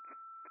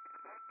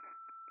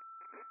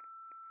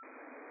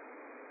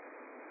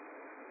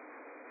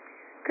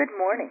Good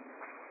morning.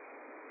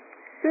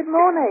 Good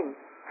morning.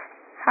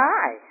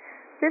 Hi,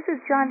 this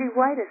is Jondi,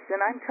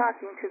 and I'm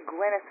talking to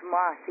Gwyneth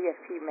Moss,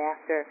 EFT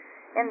Master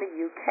in the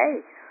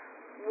UK.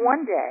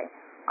 One day,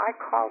 I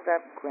called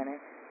up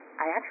Gwyneth.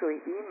 I actually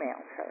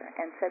emailed her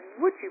and said,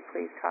 would you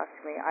please talk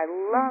to me? I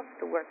love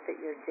the work that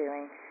you're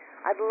doing.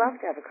 I'd love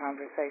to have a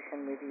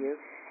conversation with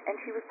you. And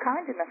she was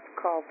kind enough to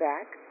call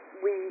back.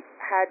 We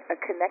had a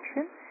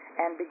connection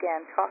and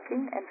began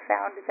talking and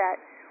found that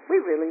we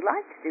really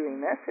liked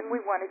doing this and we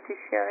wanted to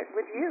share it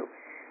with you.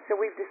 So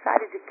we've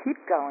decided to keep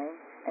going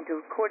and to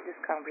record this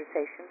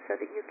conversation so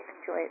that you can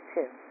enjoy it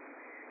too.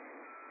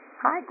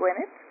 Hi,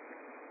 Gwyneth.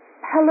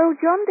 Hello,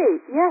 Jondi.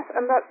 Yes,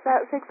 and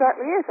that's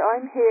exactly it.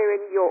 I'm here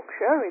in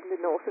Yorkshire, in the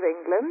north of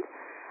England,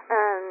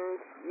 and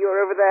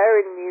you're over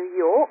there in New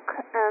York,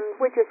 and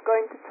we're just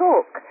going to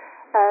talk.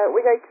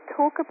 We're going to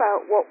talk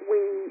about what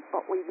we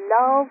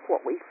love,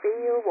 what we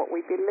feel, what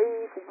we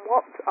believe,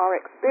 what our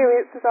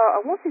experiences are,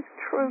 and what is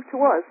true to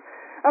us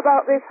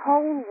about this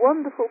whole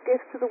wonderful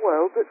gift to the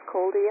world that's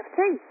called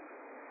EFT.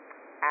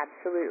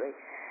 Absolutely.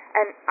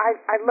 And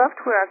I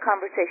loved where our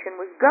conversation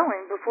was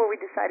going before we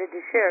decided to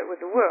share it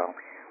with the world,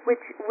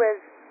 which was,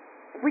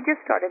 we just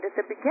started at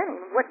the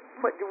beginning. What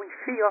do we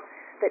feel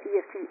that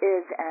EFT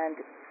is and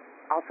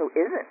also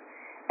isn't?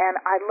 And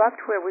I loved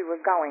where we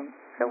were going.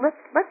 So let's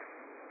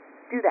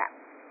do that.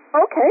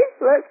 Okay,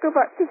 let's go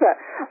back to that.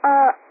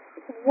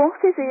 What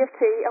is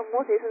EFT and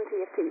what isn't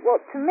EFT? Well,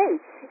 to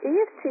me,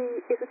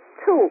 EFT is a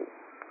tool,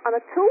 and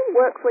a tool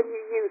works when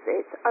you use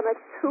it, and a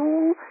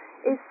tool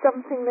is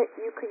something that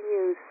you can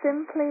use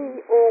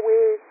simply or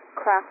with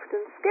craft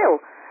and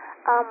skill.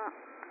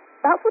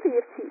 That's what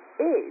EFT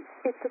is.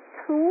 It's a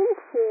tool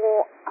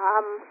for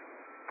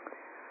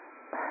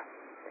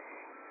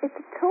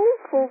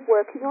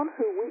working on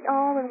who we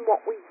are and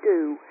what we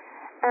do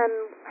and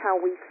how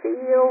we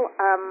feel.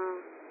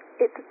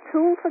 It's a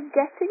tool for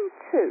getting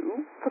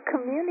to, for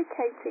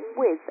communicating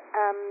with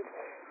and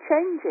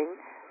changing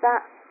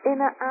that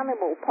inner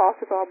animal part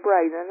of our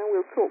brain, and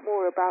we'll talk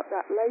more about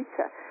that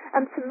later.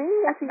 And to me,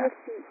 what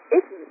EFT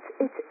isn't,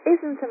 it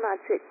isn't a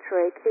magic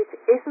trick, it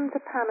isn't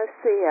a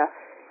panacea,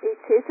 it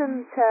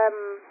isn't,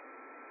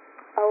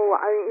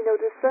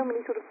 there's so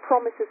many sort of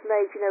promises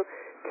made,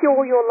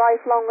 cure your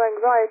lifelong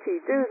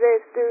anxiety, do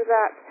this, do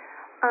that.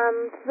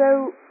 And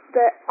though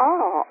there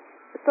are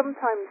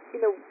sometimes,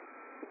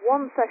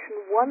 one session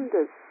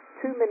wonders,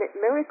 2-minute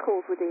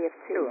miracles with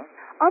EFT, Sure.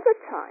 Other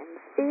times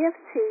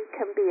EFT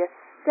can be a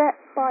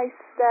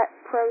step-by-step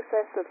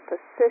process of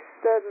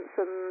persistence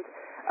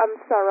and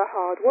thorough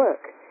hard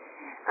work.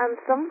 And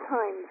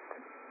sometimes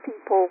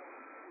people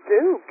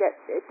do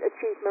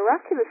achieve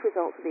miraculous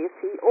results with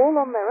EFT all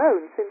on their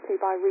own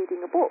simply by reading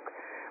a book.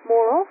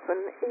 More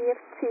often,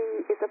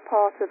 EFT is a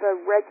part of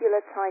a regular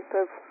type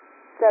of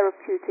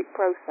therapeutic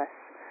process.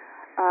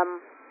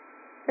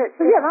 It's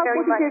very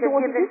much a give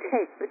and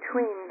take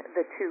between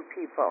the two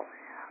people,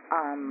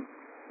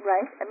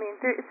 right? I mean,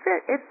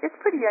 it's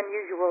pretty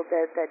unusual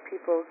that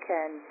people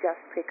can just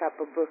pick up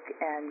a book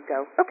and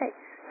go, okay,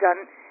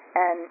 done,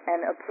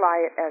 and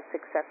apply it as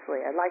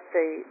successfully. I like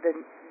the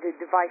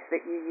device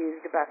that you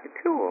used about the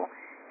tool,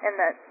 and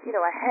that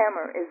a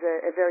hammer is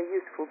a very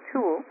useful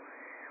tool.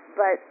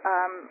 But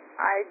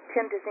I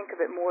tend to think of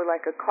it more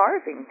like a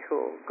carving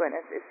tool,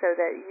 Gwyneth, so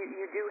that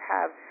you do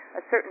have a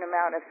certain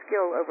amount of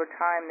skill over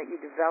time that you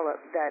develop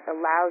that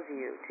allows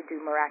you to do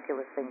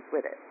miraculous things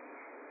with it.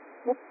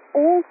 Well,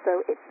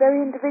 also, it's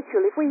very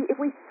individual. If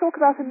we talk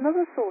about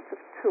another sort of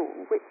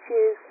tool, which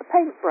is a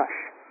paintbrush.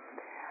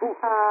 Ooh,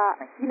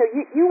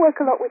 you work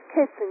a lot with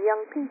kids and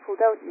young people,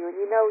 don't you? And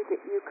you know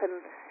that you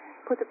can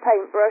put a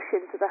paintbrush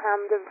into the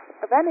hand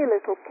of any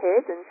little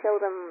kid and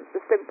show them the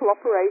simple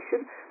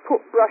operation,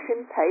 put brush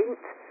in paint,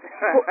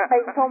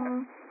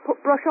 put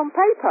brush on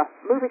paper,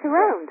 move it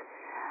around.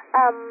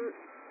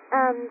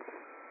 And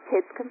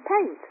kids can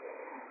paint.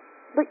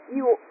 But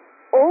you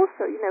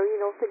also,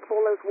 think of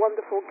all those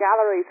wonderful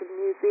galleries and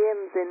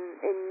museums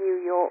in New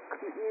York.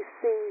 You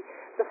see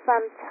the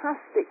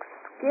fantastic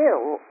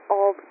skill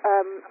of a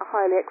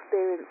highly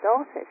experienced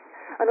artist,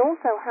 and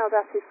also how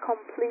that is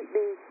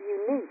completely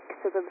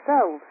unique to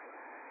themselves.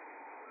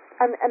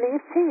 And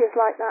EFT is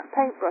like that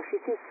paintbrush.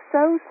 It is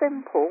so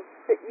simple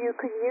that you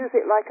can use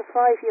it like a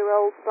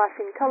 5-year-old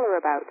splashing colour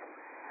about.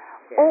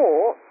 Yeah.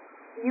 Or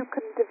you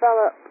can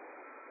develop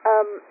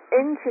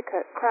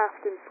intricate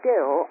craft and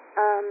skill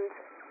and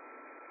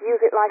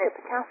use it like a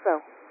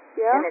Picasso.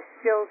 Yeah? And it's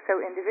still so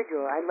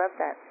individual. I love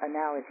that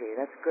analogy.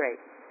 That's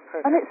great.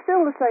 Perfect. And it's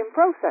still the same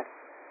process.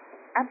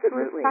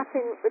 Absolutely.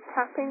 The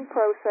tapping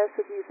process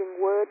of using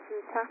words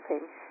and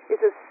tapping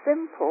is as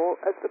simple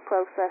as the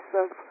process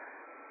of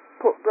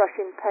put brush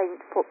in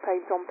paint, put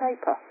paint on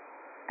paper.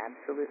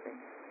 Absolutely.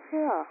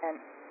 Yeah.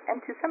 And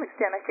to some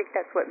extent, I think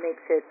that's what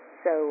makes it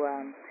so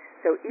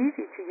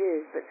easy to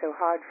use, but so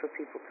hard for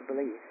people to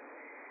believe.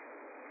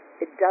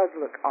 It does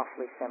look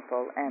awfully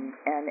simple, and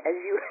as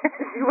you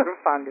were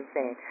fond of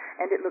saying,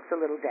 and it looks a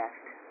little daft.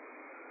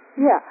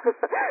 Yeah,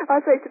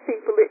 I say to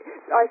people,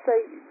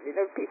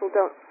 people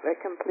they're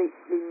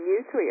completely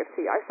new to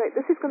EFT. I say,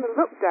 this is going to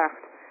look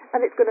daft,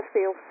 and it's going to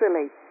feel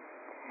silly.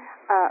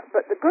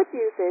 But the good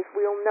news is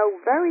we'll know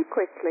very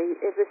quickly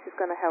if this is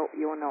going to help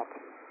you or not.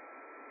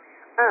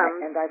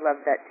 And I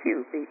love that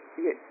too. The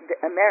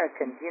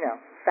Americans,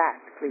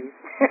 fast, please.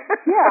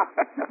 Yeah.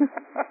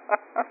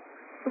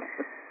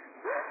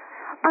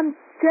 And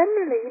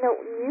generally,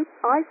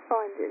 I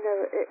find,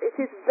 it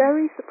is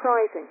very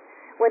surprising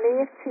when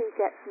EFT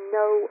gets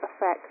no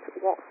effect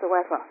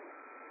whatsoever.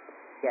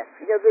 Yes.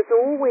 There's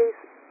always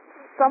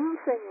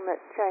something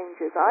that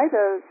changes.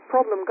 Either the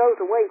problem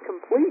goes away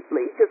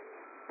completely,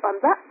 and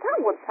that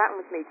once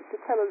happened with me. Just to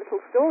tell a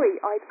little story,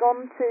 I'd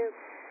gone to,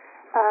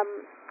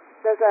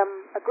 there's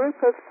a group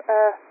of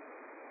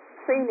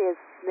seniors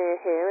near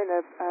here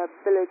in a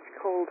village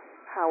called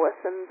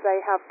Haworth, and they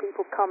have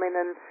people come in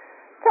and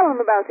tell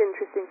them about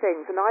interesting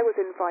things, and I was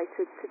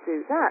invited to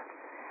do that.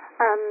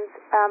 And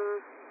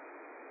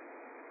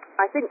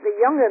I think the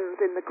young uns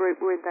in the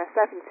group were in their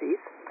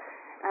 70s,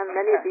 and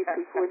many of these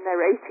people in their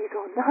 80s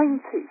or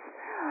 90s.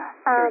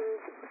 And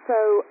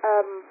so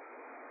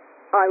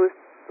I was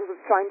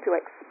trying to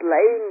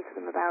explain to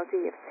them about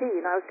EFT,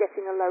 and I was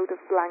getting a load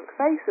of blank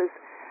faces.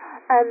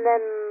 And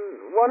then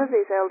one of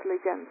these elderly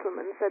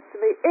gentlemen said to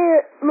me,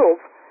 love,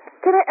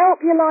 could it help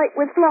you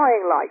with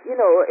flying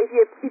if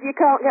you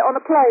can't get on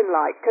a plane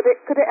could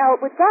it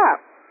help with that?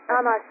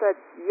 And I said,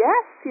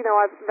 yes,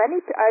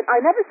 I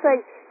never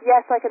say,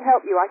 yes, I can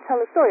help you. I tell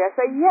a story. I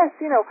say, yes,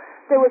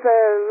 there was a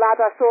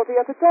lad I saw the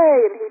other day,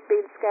 and he'd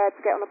been scared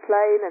to get on a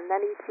plane, and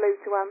then he flew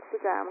to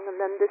Amsterdam, and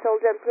then this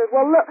old gentleman said,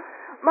 well, look,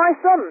 my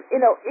son,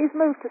 he's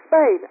moved to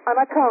Spain, and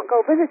I can't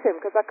go visit him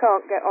because I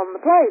can't get on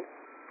the plane.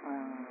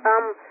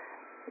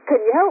 Can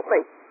you help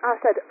me? I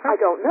said, I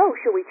don't know.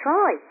 Shall we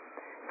try?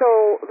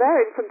 So there,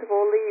 in front of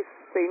all these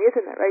seniors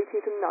in their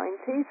 80s and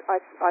 90s,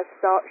 I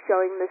start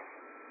showing this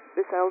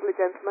elderly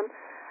gentleman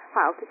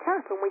how to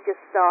tap, and we just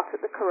start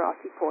at the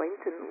karate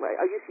point, and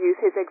I just use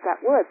his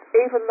exact words,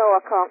 even though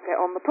I can't get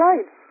on the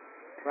plane.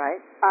 Right.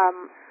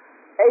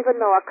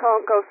 Even though I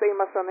can't go see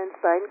my son in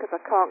Spain because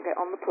I can't get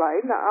on the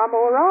plane, I'm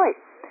all right.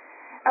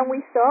 And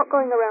we start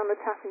going around the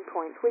tapping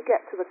points. We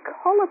get to the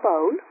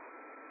collarbone,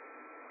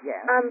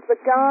 and the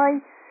guy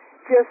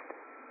just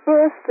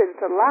bursts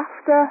into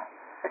laughter.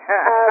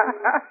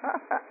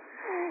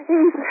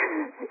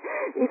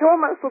 He's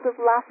almost sort of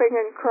laughing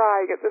and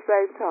crying at the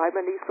same time,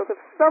 and he's sort of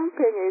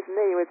thumping his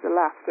knee with the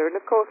laughter, and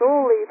of course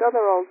all these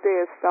other old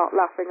dears start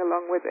laughing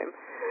along with him.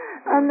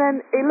 And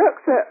then he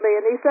looks at me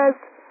and he says,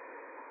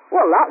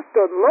 well, that's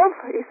done, love.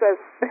 He says,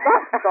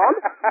 that's done.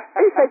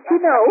 He said,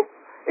 you know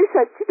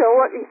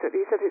what? He said,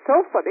 it's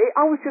so funny,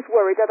 I was just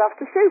worried I'd have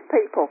to shoot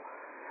people,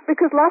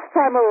 because last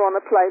time I were on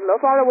a plane,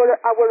 love, I were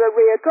a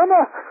rear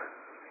gunner.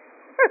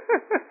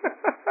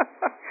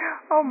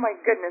 Oh my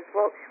goodness!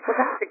 Well,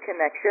 that's a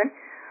connection.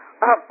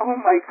 Oh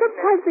my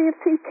goodness! Sometimes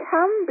EFT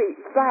can be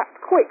that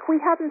quick.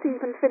 We hadn't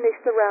even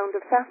finished the round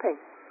of tapping.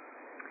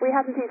 We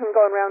hadn't even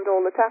gone around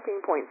all the tapping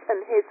points,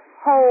 and his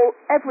whole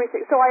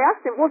everything. So I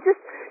asked him, well,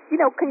 just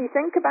can you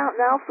think about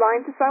now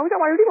flying to Saudi?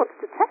 I really wanted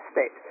to test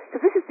it,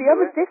 because this is the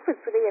other difference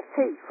with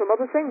EFT from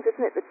other things,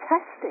 isn't it? The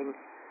testing.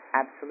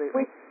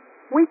 Absolutely.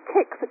 We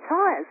kick the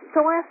tires.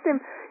 So I asked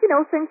him,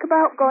 think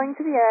about going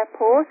to the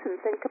airport, and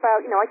think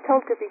about, I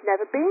told him he'd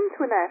never been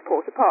to an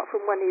airport apart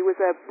from when he was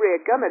a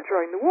rear gunner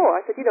during the war.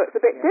 I said, it's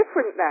a bit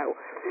different now.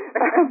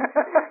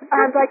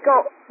 And I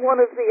got one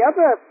of the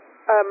other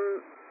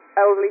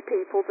elderly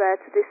people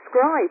there to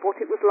describe what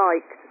it was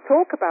like to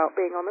talk about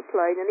being on a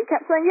plane, and he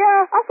kept saying,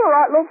 yeah, that's all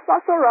right, love,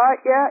 that's all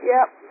right, yeah.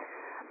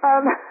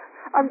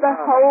 And the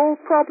whole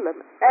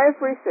problem,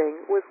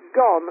 everything was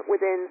gone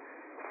within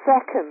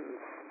seconds.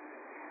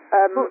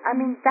 Well, I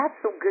mean, that's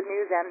the good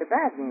news and the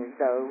bad news,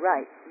 though,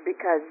 right?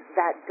 Because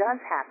that does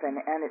happen,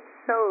 and it's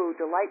so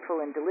delightful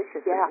and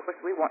delicious. Yeah. And of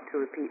course, we want to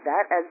repeat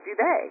that, as do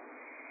they.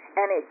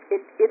 And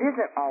it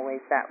isn't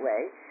always that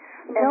way.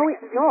 No,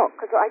 it's not,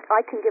 because I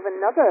can give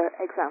another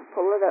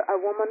example of a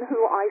woman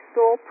who I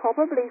saw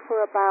probably for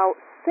about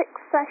 6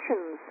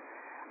 sessions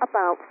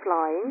about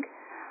flying,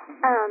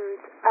 and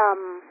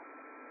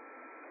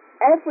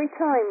every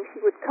time she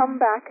would come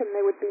back and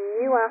there would be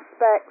new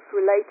aspects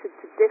related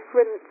to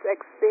different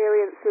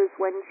experiences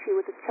when she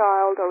was a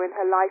child or in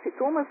her life.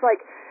 It's almost like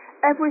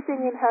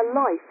everything in her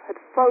life had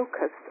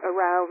focused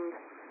around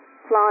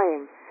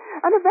flying.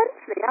 And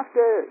eventually,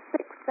 after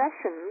 6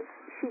 sessions,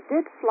 she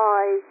did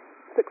fly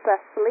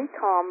successfully,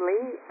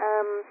 calmly,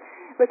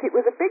 but it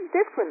was a big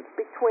difference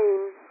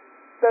between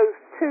those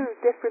 2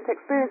 different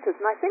experiences.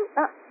 And I think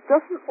that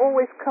doesn't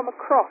always come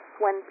across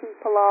when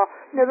people are,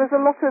 there's a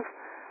lot of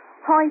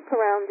hype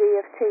around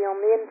EFT on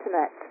the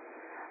internet.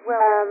 Well,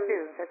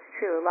 that's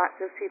true. Lots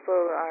of people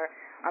are,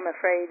 I'm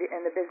afraid,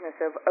 in the business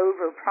of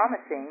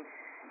over-promising,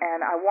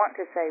 and I want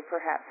to say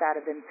perhaps out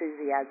of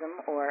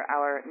enthusiasm or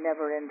our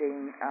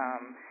never-ending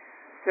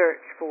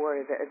search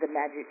for the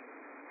magic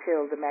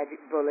pill, the magic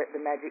bullet,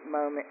 the magic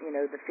moment,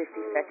 the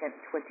 50-second,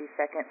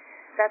 20-second.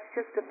 That's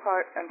just a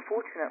part,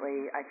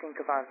 unfortunately, I think,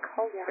 of our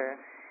culture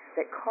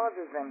that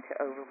causes them to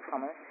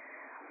overpromise.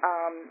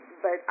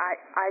 But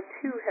I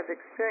too have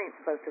experienced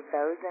both of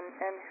those,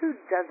 and who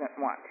doesn't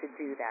want to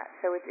do that?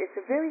 So it's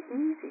a very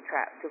easy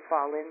trap to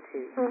fall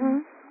into.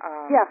 Mm-hmm.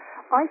 Yeah,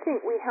 I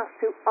think we have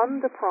to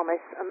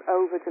under-promise and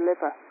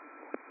over-deliver.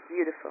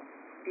 Beautiful.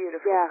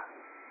 Yeah.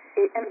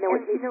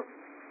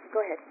 Go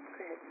ahead.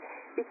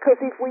 Because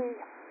if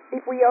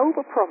we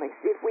over-promise,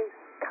 if we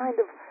kind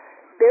of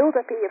build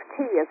up EFT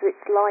as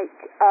it's like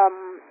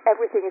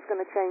everything is going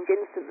to change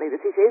instantly,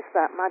 that it is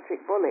that magic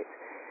bullet,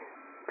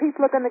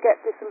 people are going to get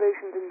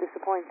disillusioned and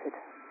disappointed.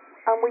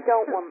 And we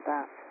don't want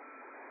that.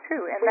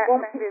 True, and we that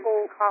is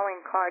people... the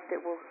calling card that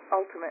will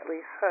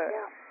ultimately hurt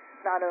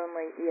not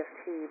only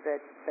EFT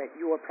but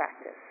your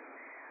practice.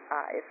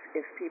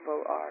 If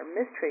people are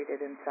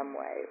mistreated in some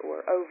way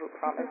or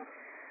overpromised.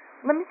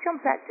 Let me jump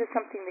back to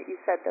something that you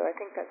said, though. I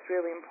think that's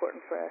really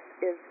important for us,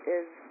 is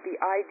the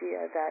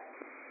idea that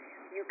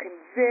you can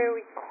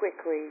very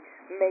quickly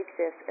make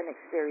this an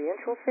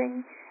experiential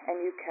thing, and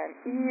you can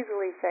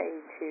easily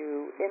say to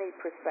any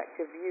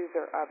prospective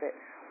user of it,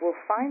 we'll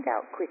find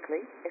out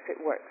quickly if it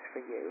works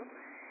for you,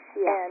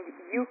 and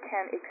you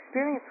can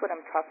experience what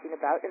I'm talking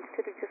about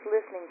instead of just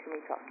listening to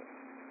me talking.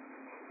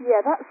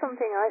 Yeah, that's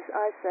something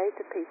I say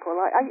to people.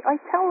 I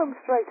tell them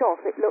straight off,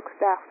 it looks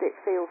daft, it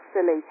feels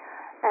silly.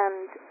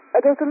 And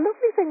there's a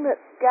lovely thing that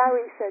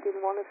Gary said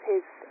in one of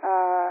his,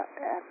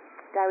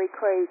 Gary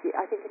Craig,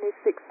 I think in his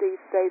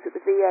 60s days at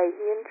the VA,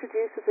 he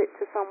introduces it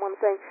to someone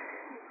saying,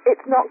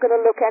 it's not going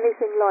to look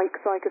anything like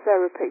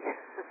psychotherapy.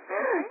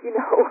 You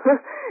know,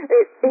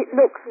 it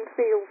looks and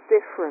feels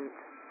different.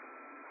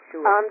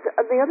 Sure. And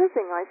the other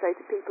thing I say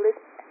to people is,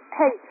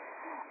 hey,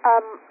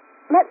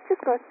 let's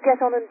just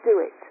get on and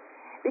do it.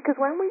 Because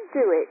when we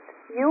do it,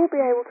 you'll be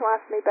able to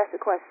ask me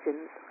better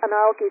questions, and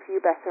I'll give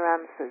you better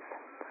answers.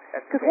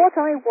 Because what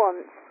I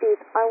want is,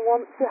 I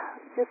want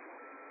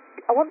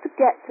to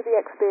get to the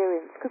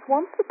experience. Because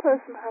once the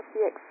person has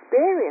the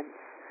experience,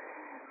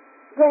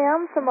 they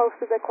answer most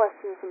of their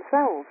questions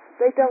themselves.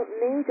 They don't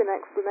need an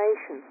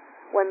explanation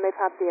when they've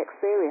had the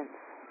experience.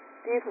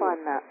 Do you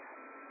find that?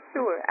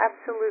 Sure,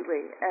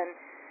 absolutely. And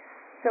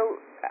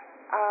so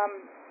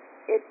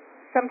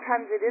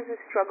sometimes it is a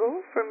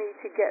struggle for me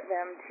to get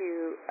them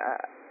to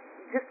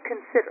just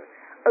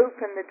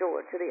open the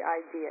door to the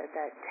idea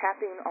that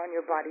tapping on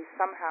your body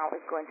somehow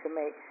is going to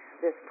make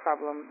this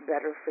problem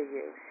better for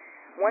you.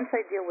 Once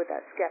I deal with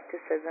that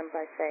skepticism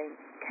by saying,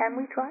 can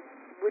we try?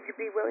 Would you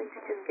be willing to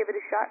just give it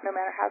a shot no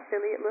matter how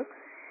silly it looks?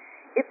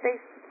 If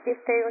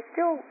they are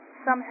still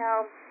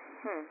somehow,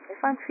 if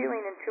I'm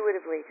feeling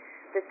intuitively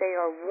that they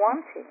are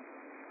wanting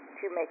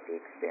to make the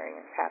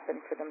experience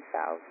happen for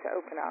themselves, to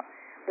open up,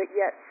 but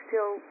yet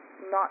still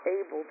not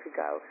able to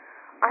go,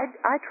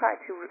 I try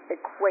to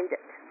equate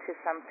it to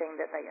something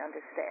that they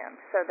understand,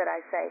 so that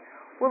I say,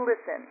 well,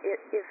 listen,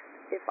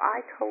 if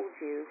I told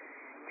you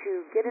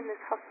to get in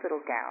this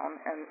hospital gown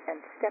and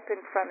step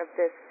in front of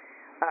this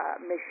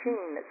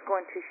machine that's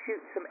going to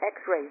shoot some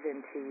x-rays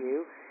into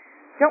you,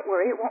 don't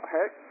worry, it won't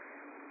hurt.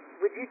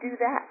 Would you do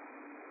that?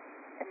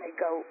 And they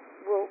go,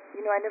 well,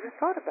 I never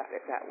thought about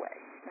it that way.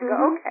 I go,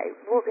 okay,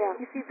 well,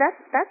 you see,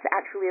 that's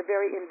actually a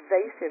very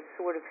invasive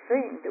sort of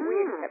thing that we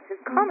accept as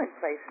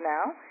commonplace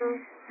now.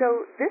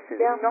 So this is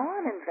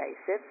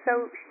non-invasive,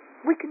 so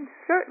we can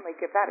certainly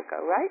give that a go,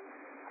 right?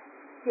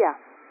 Yeah,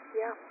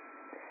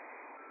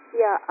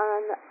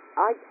 and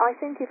I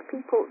think if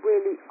people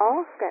really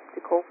are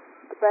skeptical,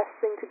 the best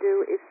thing to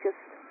do is just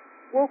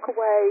walk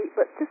away,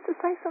 but just to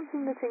say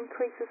something that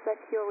increases their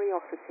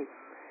curiosity.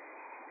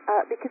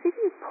 Because if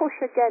you push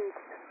against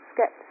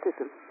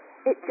skepticism,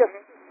 it just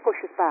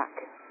pushes back.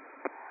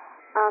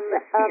 And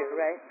fear,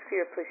 right?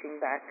 Fear pushing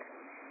back.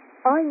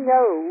 I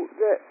know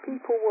that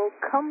people will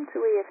come to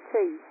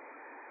EFT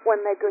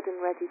when they're good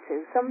and ready to.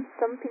 Some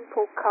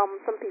people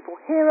come, some people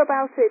hear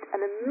about it,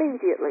 and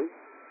immediately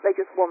they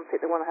just want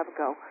it, they want to have a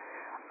go.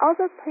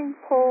 Other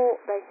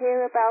people, they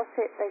hear about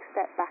it, they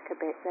step back a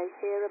bit. They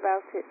hear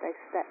about it, they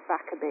step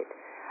back a bit.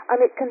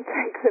 And it can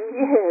take them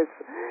years,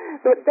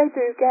 but they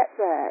do get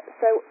there.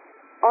 So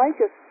I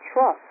just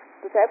trust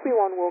that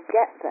everyone will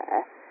get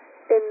there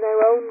in their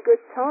own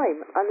good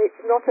time, and it's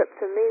not up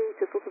to me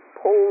to sort of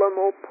pull them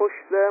or push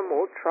them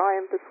or try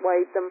and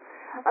persuade them.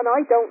 And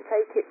I don't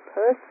take it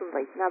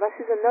personally. Now, this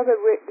is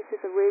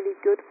a really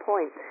good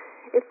point.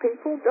 If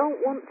people don't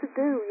want to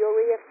do your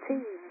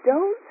EFT,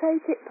 don't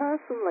take it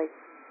personally.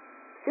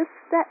 Just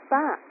step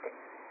back.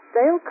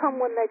 They'll come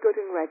when they're good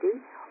and ready,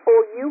 or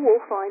you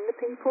will find the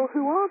people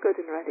who are good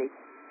and ready.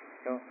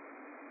 Sure.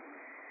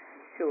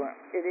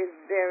 It is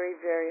very,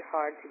 very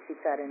hard to keep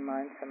that in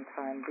mind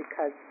sometimes,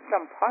 because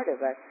some part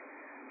of us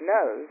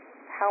knows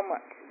how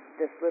much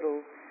this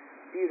little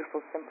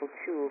beautiful, simple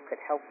tool could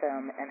help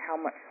them and how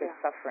much they're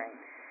suffering.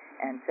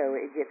 And so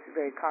it gets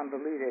very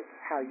convoluted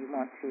how you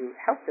want to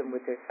help them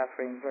with their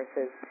suffering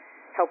versus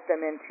help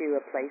them into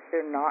a place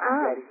they're not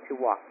ready to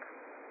walk.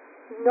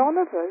 None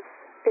of us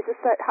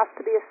has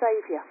to be a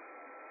savior.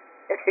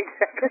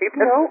 Exactly.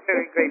 That's a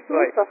very great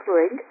point.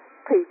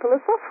 People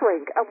are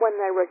suffering, and when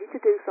they're ready to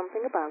do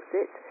something about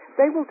it,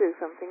 they will do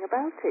something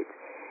about it.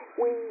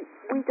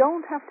 we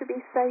don't have to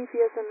be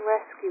saviors and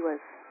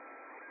rescuers.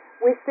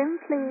 We're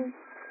simply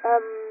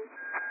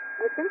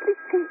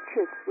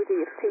teachers with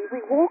EFT.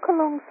 We walk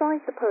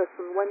alongside the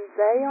person when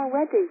they are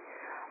ready.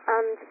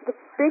 And the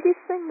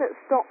biggest thing that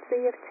stops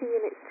EFT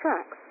in its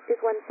tracks is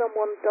when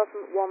someone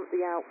doesn't want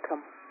the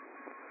outcome.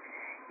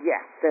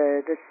 Yes,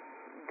 the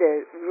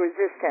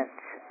resistance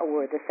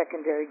or the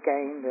secondary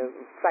gain, the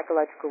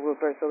psychological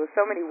reversal. There's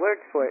so many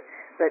words for it,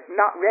 but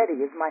not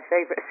ready is my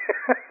favorite.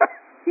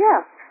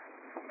 Yeah,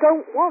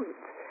 don't want.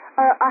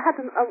 I had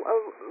a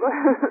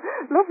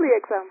lovely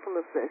example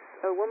of this.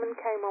 A woman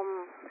came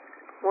on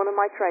one of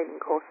my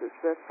training courses,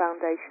 the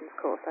foundations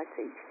course I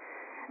teach,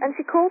 and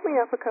she called me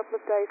up a couple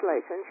of days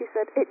later and she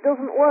said, "It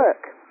doesn't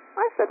work."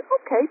 I said,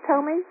 "Okay,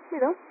 tell me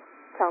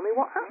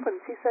what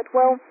happened." She said,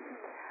 "Well,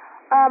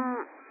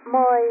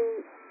 my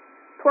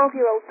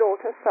 12-year-old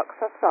daughter sucks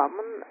her thumb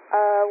and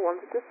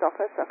wanted to stop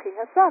her sucking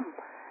her thumb."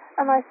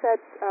 And I said,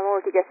 I'm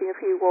already getting a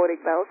few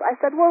warning bells. I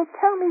said, "Well,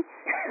 tell me,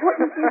 what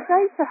did you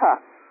say to her?"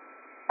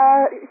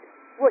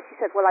 What she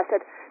said, well, I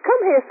said,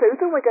 "Come here,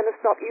 Susan, we're going to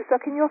stop you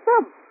sucking your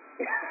thumb."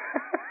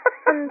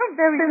 And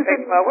very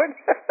straightforward.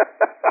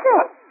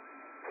 Yeah,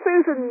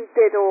 Susan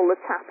did all the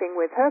tapping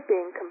with her,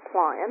 being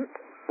compliant,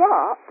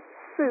 but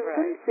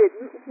Susan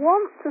didn't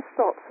want to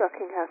stop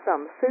sucking her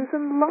thumb.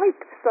 Susan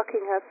liked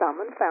sucking her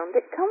thumb and found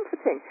it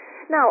comforting.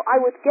 Now, I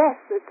would guess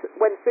that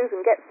when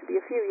Susan gets to be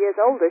a few years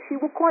older, she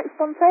will quite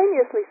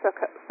spontaneously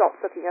stop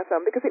sucking her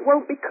thumb because it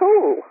won't be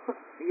cool.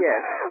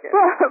 Yes.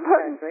 But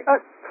exactly.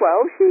 at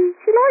 12,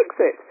 she likes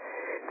it.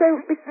 So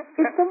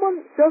if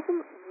someone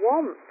doesn't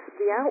want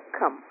the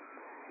outcome,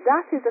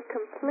 that is a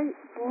complete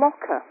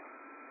blocker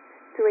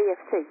to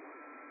EFT. Absolutely.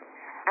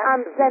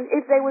 And then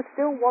if they were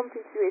still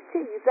wanting to do EFT,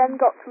 you then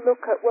got to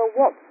look at, well,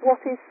 what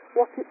is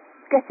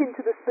get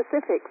into the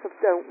specifics of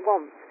don't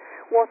want.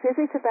 What is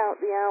it about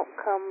the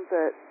outcome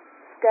that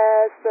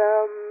scares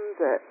them,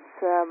 that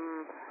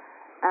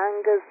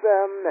angers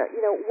them, that,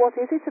 what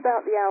is it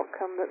about the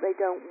outcome that they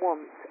don't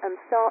want? And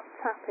start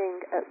tapping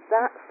at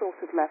that sort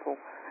of level.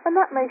 And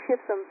that may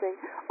shift something.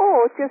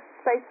 Or just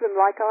say to them,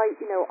 like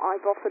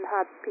I've often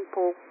had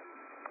people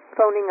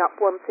phoning up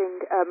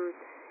wanting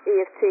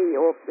EFT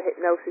or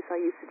hypnosis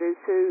I used to do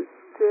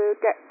to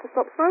get to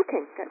stop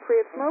smoking, get free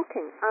of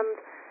smoking. And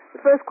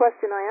the first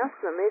question I ask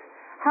them is,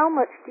 how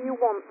much do you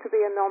want to be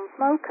a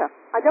non-smoker?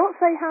 I don't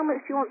say how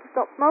much do you want to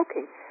stop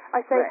smoking.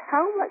 I say,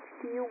 how much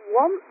do you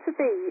want to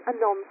be a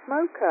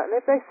non-smoker? And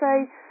if they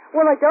say,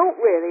 well, I don't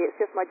really, it's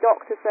just my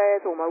doctor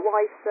says or my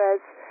wife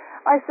says,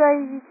 I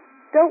say,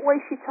 don't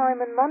waste your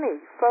time and money.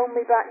 Phone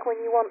me back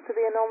when you want to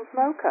be a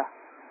non-smoker.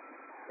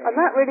 And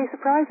that really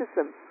surprises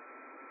them.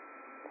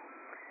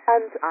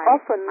 And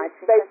often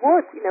they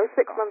would, 6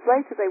 months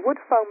later, they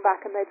would phone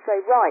back and they'd say,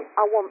 right,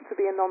 I want to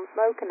be a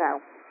non-smoker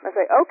now. I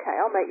say,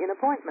 okay, I'll make you an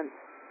appointment.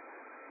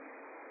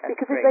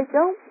 Because if they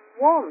don't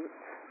want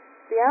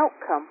the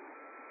outcome,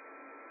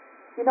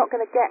 you're not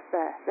going to get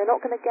there. They're not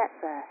going to get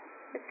there.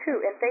 It's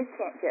true, and they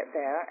can't get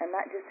there, and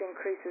that just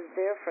increases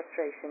their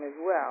frustration as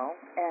well,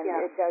 and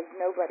it does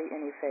nobody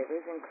any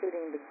favors,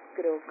 including the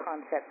good old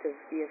concept of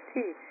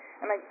EFT.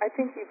 And I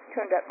think you've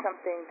turned up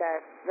something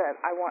that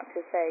I want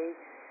to say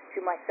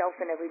to myself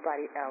and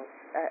everybody else.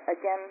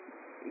 Again,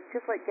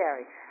 just like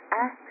Gary,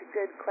 ask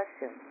good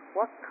questions.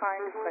 What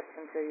kind of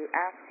questions are you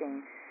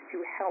asking to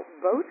help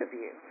both of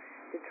you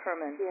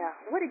determine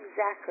what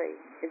exactly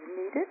is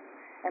needed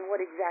and what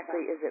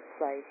exactly is at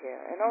play here?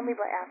 And only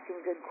by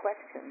asking good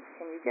questions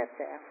can you get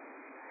there.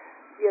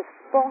 You're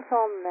spot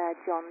on there,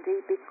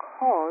 Jondi,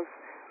 because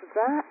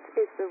that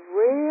is the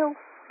real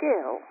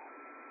skill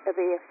of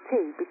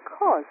EFT,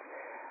 because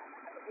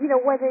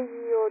whether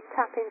you're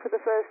tapping for the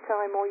first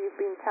time or you've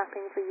been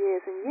tapping for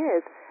years and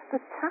years, the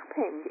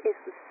tapping is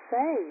the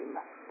same.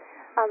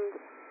 And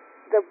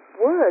the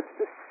words,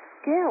 the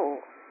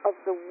skill of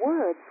the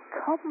words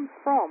comes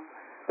from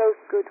those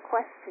good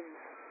questions.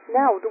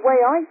 Now, the way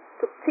I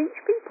teach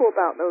people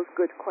about those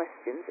good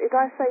questions is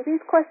I say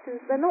these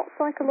questions, they're not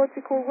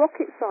psychological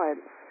rocket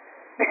science.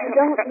 You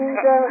don't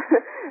need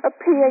a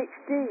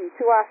PhD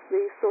to ask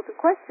these sort of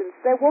questions.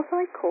 They're what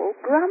I call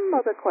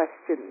grandmother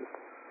questions.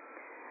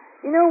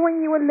 When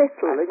you were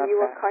little and you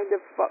were kind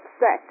of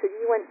upset and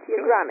you went to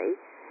your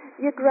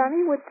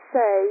granny would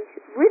say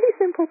really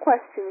simple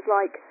questions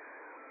like,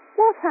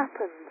 what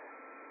happened?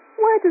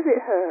 Where does it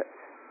hurt?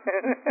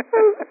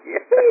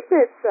 Who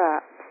did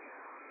that?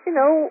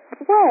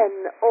 When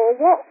or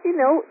what?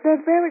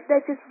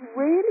 They're just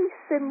really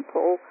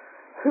simple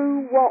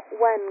who, what,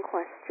 when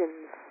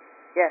questions.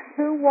 Yes.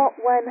 Who, what,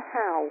 when,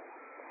 how.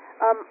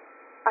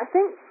 I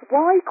think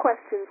why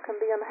questions can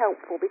be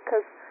unhelpful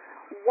because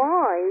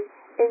why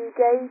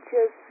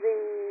engages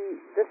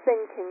the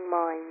thinking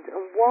mind,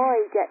 and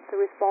why gets a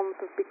response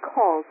of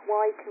because,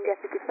 why can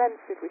get a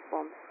defensive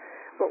response.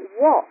 But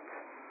what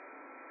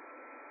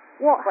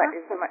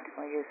is much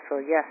more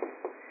useful, yes.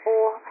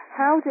 Or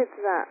how did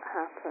that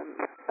happen?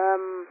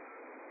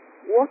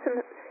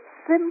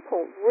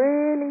 Simple,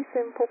 really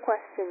simple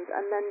questions,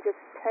 and then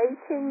just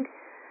taking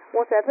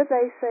whatever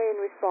they say in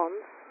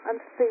response and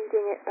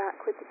feeding it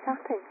back with the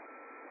tapping.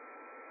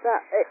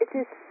 That it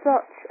is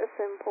such a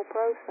simple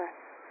process.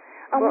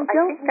 And well, we I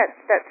don't... think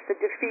that's the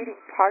defeating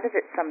part of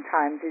it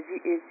sometimes is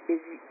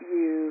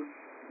you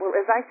well,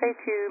 as I say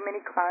to many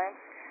clients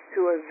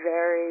who are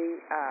very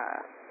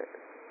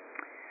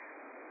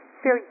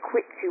very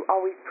quick to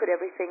always put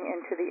everything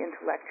into the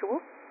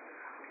intellectual.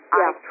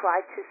 I try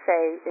to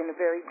say in a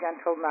very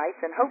gentle, nice,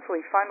 and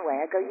hopefully fun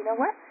way, I go, you know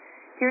what?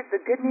 Here's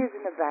the good news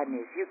and the bad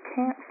news. You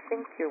can't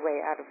think your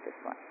way out of this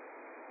one.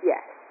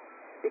 Yes.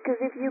 Because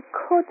if you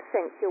could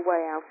think your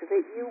way out of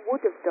it, you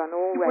would have done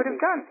already. You would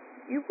have done.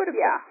 You would have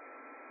done.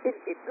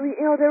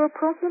 There are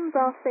problems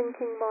our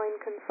thinking mind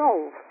can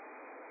solve.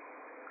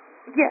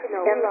 Yes,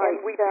 and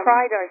we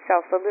pride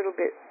ourselves a little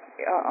bit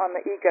on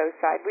the ego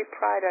side. We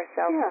pride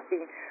ourselves on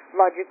being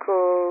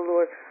logical,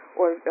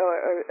 or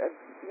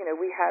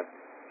we have,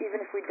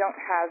 even if we don't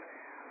have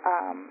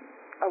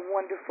a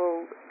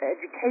wonderful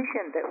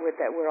education that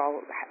we're all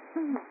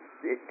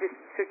just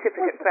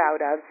certificate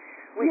proud of,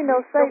 we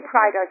still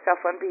pride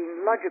ourselves on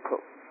being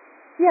logical.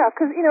 Yeah,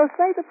 because,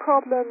 say the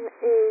problem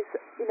is,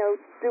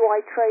 do I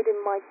trade in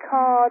my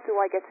car?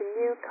 Do I get a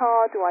new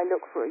car? Do I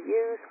look for a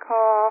used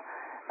car?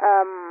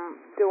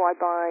 Do I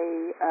buy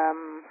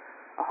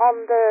a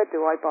Honda?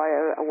 Do I buy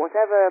a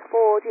whatever, a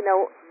Ford?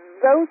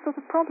 Those sort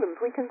of problems.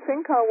 We can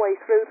think our way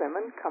through them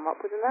and come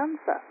up with an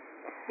answer.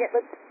 Yes.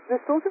 But the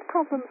sort of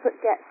problems that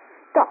get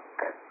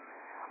stuck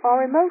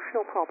are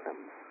emotional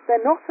problems.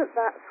 They're not at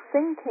that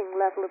thinking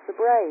level of the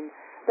brain.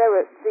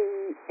 They're at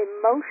the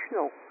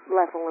emotional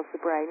level of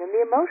the brain. And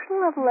the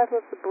emotional level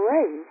of the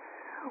brain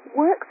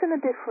works in a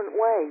different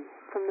way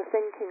from the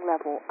thinking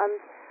level.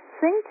 And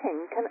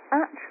thinking can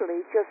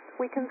actually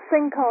we can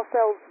sink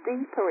ourselves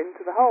deeper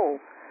into the hole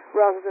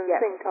rather than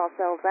sink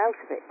ourselves out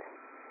of it.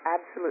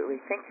 Absolutely.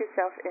 Think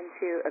yourself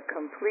into a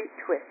complete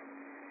twist.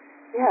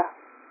 Yeah.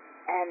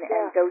 And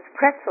those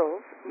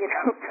pretzels,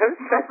 those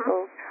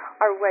pretzels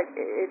are what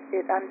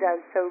it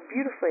undoes so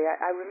beautifully.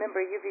 I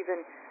remember you've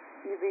even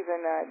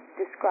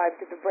described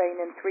the brain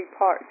in three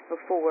parts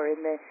before, in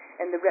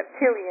the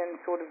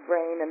reptilian sort of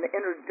brain and the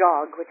inner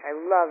dog, which I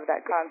love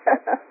that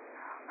concept.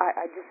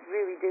 I just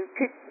really do.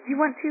 Do you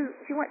want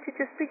to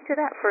just speak to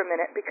that for a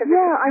minute, because it's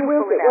a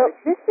beautiful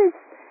analogy.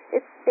 Well,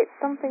 it's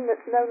something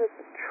that's known as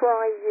the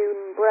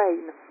triune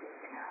brain,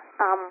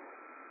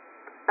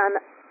 and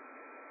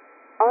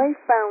I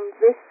found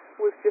this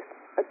was just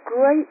a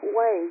great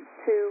way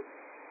to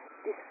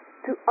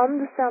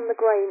understand the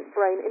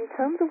brain in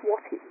terms of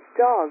what it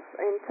does,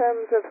 in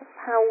terms of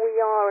how we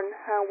are and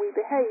how we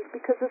behave.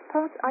 Because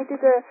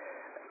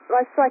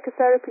my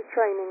psychotherapy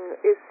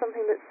training is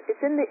something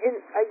it's in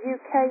a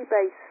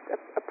UK-based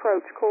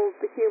approach called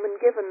the Human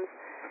Givens.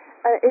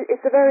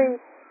 It's a very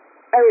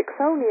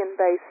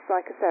Ericksonian-based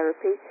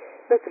psychotherapy,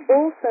 but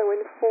also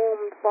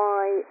informed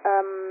by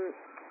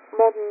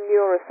modern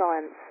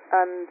neuroscience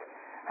and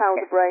how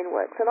the brain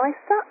works. And I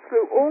sat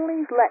through all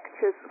these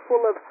lectures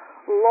full of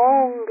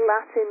long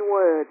Latin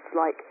words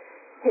like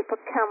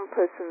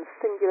hippocampus and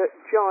cingulate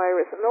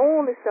gyrus and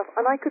all this stuff,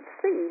 and I could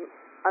see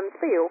and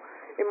feel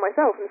in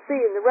myself and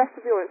see in the rest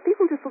of the audience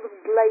people just sort of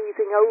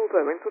glazing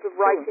over and sort of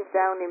writing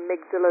down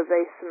amygdala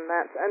this and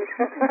that,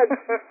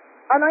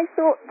 and I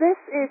thought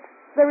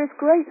there is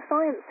great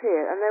science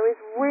here, and there is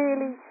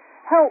really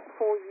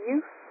helpful,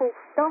 useful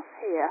stuff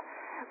here,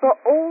 but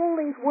all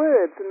these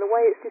words and the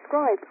way it's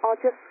described are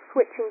just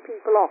switching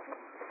people off.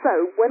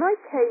 So when I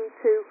came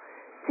to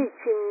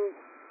teaching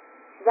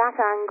that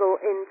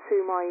angle into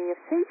my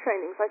EFT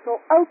trainings, I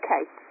thought,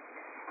 okay,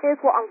 here's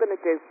what I'm going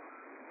to do.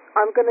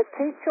 I'm going to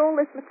teach all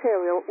this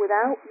material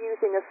without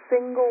using a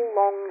single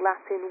long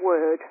Latin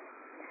word.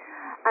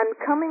 And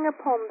coming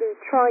upon the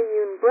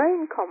triune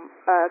brain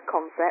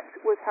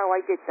concept was how I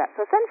did that.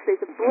 So essentially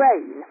the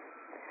brain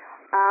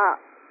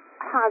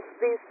has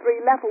these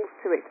three levels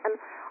to it. And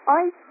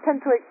I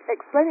tend to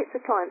explain it to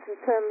clients in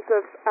terms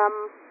of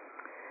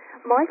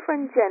my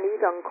friend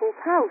Jenny's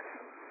uncle's house.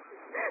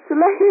 So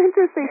let me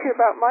introduce you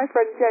about my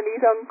friend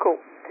Jenny's uncle.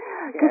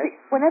 Because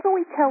whenever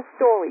we tell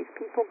stories,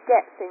 people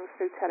get things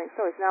through telling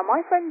stories. Now,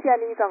 my friend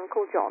Jenny's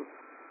uncle John,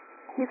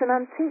 he's an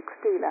antiques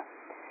dealer.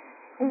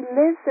 He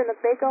lives in a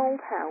big old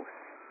house,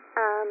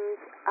 and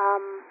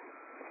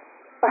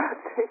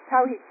it's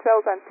how he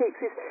sells antiques.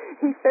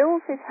 He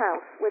fills his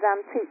house with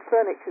antique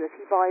furniture that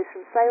he buys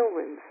from sale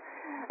rooms,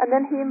 and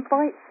then he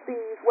invites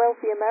these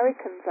wealthy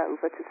Americans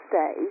over to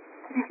stay,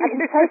 and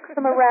he takes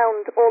them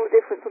around all the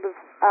different sort of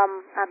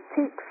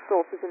antique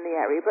sources in the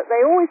area, but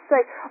they always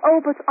say,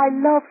 oh, but I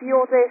love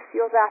your this,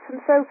 your that,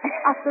 and so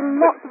after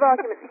lots of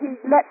arguments,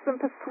 he lets them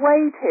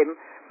persuade him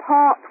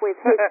part with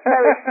his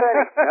cherished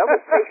furniture,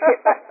 which they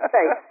ship back to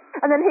States,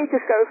 and then he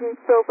just goes and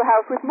fills the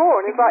house with more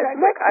and invites the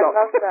next lot.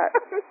 I love that.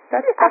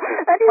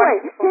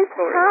 Anyway, his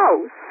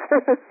house,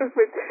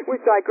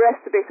 we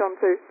digressed a bit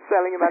onto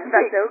selling him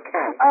antiques. That's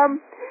okay.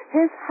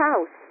 His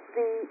house,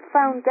 the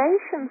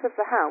foundations of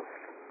the house,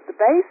 the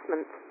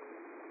basement,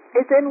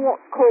 is in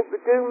what's called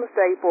the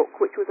Doomsday Book,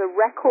 which was a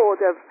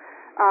record of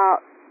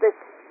this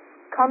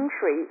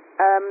country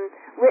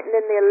written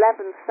in the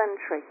 11th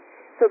century.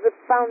 So the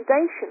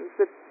foundations,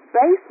 the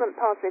basement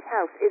part of this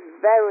house is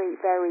very,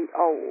 very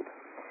old.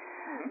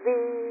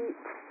 The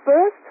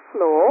first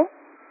floor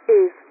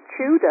is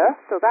Tudor,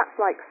 so that's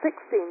like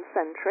 16th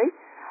century.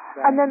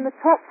 Right. And then the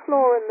top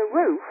floor and the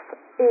roof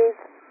is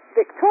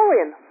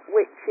Victorian,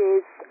 which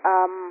is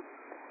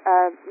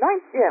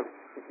 19th,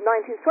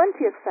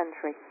 20th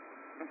century.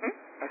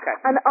 Okay.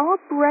 And our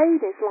brain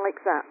is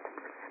like that.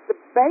 The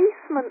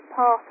basement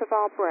part of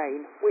our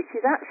brain, which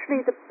is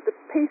actually the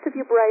piece of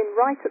your brain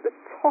right at the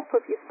top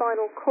of your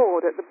spinal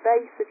cord, at the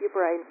base of your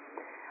brain,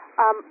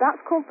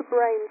 that's called the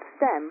brain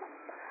stem.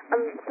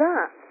 And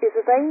that is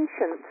as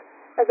ancient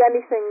as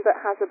anything that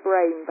has a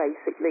brain,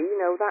 basically. You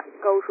know, that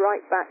goes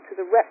right back to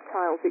the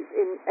reptiles. It's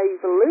in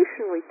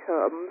evolutionary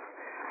terms.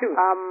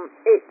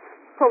 It's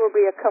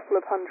probably a couple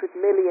of 100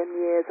 million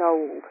years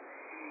old.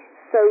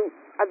 So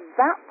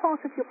that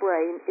part of your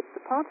brain, it's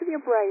the part of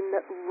your brain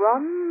that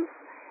runs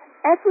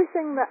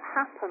everything that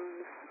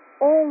happens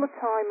all the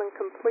time and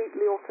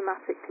completely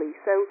automatically.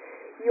 So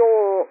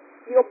your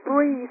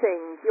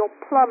breathing, your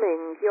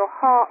plumbing, your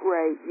heart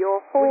rate,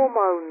 your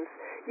hormones,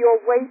 your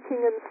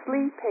waking and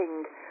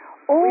sleeping.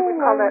 We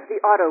would call that the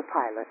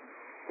autopilot.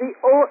 It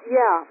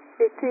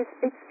is.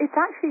 It's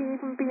actually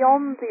even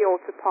beyond the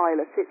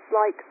autopilot. It's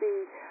like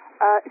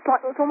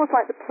it's almost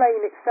like the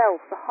plane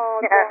itself, the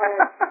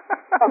hardwired.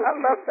 I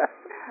love that.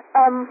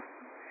 And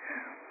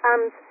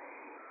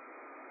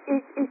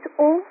it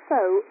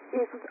also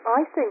is,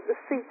 I think, the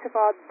seat of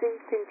our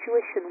deep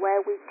intuition,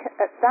 where we,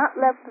 at that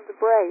level of the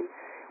brain,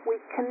 we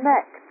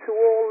connect to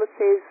all that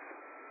is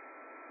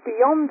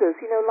beyond us.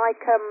 You know,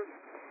 like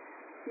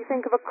you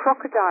think of a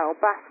crocodile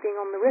basking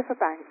on the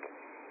riverbank.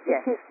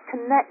 Yes. It is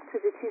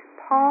connected. It is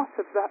part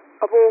of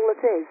all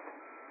that is.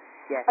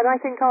 Yes. And I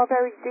think our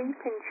very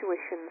deep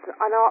intuitions,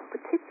 and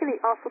particularly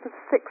our sort of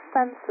sixth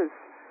senses,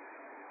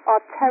 our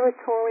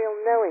territorial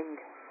knowing.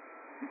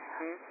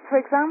 For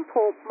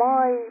example,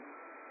 my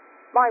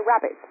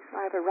rabbit,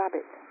 I have a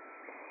rabbit,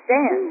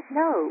 Dan he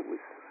knows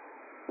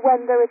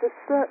when there is a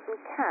certain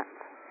cat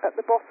at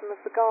the bottom of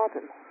the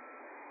garden.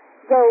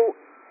 Though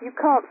you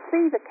can't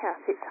see the cat,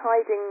 it's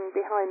hiding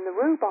behind the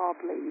rhubarb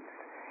leaves.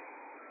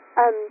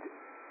 And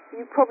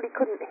you probably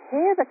couldn't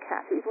hear the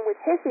cat, even with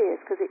his ears,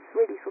 because it's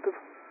really sort of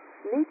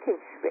sneaking.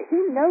 But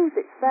he knows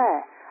it's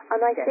there.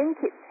 And I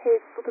think it's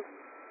his sort of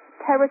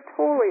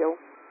territorial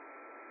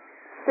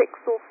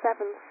sixth or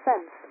seventh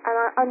sense.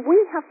 And we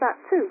have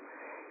that too.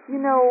 You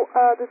know,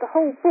 there's a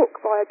whole book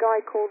by a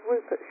guy called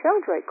Rupert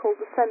Sheldrake called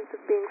The Sense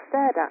of Being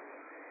Stared At.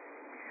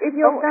 If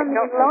you're standing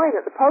in line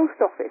at the post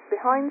office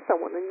behind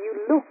someone and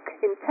you look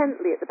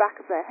intently at the back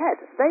of their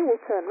head, they will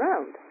turn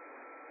round.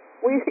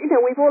 We've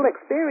all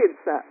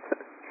experienced that.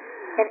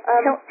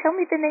 And tell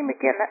me the name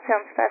again. That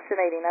sounds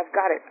fascinating. I've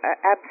got it.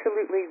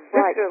 Absolutely,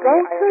 right. viscerally.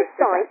 Go to the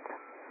site,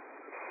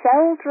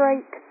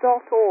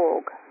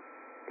 sheldrake.org.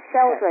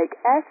 Sheldrake,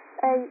 Sheldrake.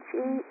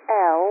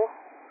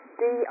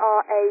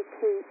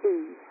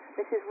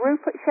 This is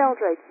Rupert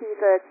Sheldrake.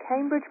 He's a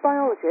Cambridge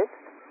biologist.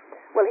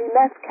 Well, he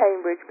left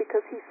Cambridge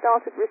because he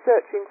started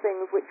researching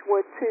things which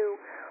were too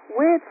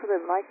weird for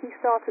them, like he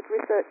started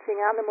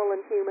researching animal and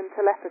human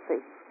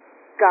telepathy.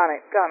 Got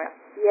it.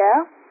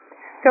 Yeah?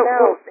 So,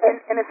 now,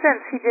 in a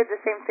sense, he did the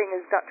same thing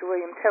as Dr.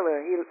 William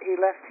Tiller. He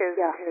left his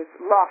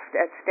loft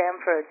at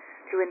Stanford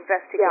to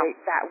investigate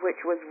that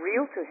which was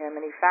real to him,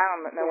 and he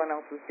found that no one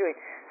else was doing.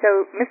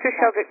 So, Mr.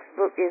 Sheldrake's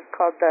book is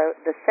called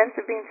The Sense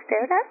of Being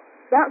Stared At?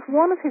 That's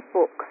one of his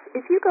books.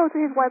 If you go to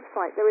his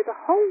website, there is a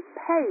whole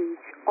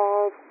page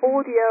of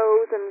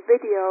audios and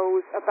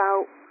videos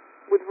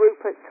with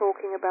Rupert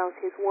talking about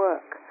his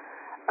work.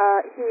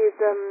 He is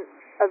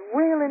a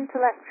real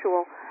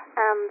intellectual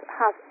and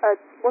has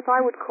what I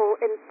would call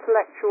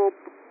intellectual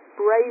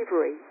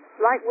bravery,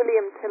 like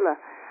William Tiller.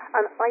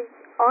 And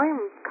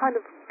I'm kind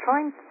of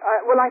trying,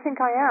 I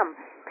think I am,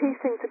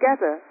 piecing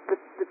together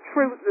the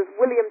truth. There's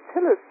William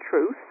Tiller's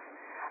truth,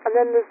 and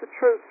then there's the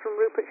truth from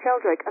Rupert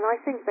Sheldrake, and I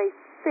think they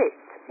fit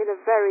in a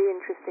very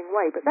interesting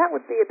way. But that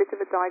would be a bit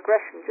of a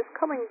digression. Just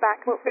coming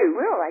back to... It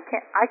will. I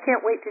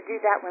can't wait to do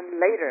that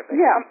one later. But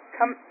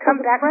come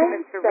back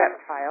to Mr.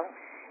 Reptile.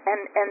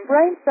 And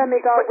brainstem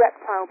is our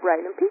reptile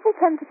brain, and people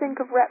tend to think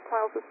of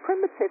reptiles as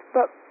primitive,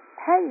 but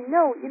hey,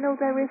 no,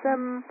 there is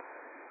a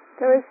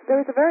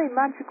very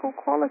magical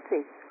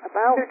quality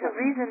about There's them. a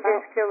reason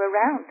they're still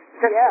around.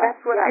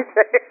 That's what I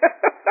say.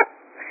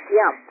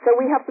 Yeah, so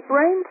we have the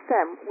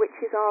brainstem, which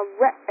is our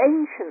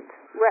ancient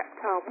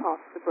reptile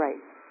part of the brain.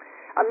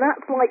 And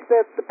that's like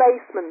the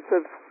basement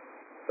of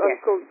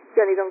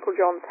Jenny's Uncle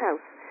John's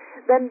house.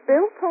 Then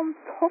built on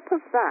top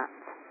of that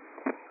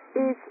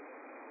is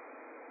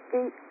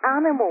the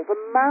animal, the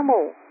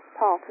mammal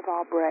part of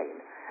our brain.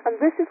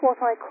 And this is what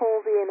I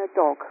call the inner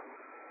dog.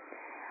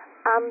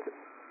 And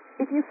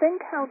if you think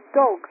how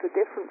dogs are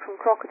different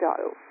from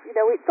crocodiles,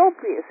 it's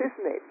obvious,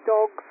 isn't it?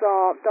 Dogs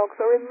are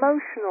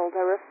emotional,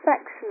 they're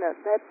affectionate,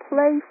 they're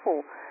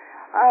playful.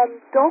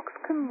 Dogs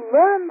can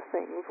learn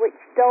things which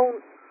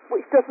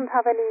doesn't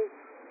have any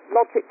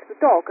logic to the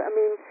dog. I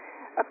mean,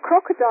 a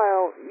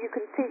crocodile, you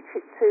can teach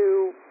it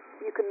to,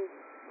 you can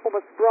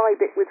almost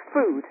bribe it with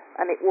food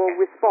and it will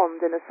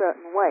respond in a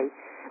certain way.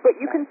 But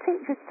you can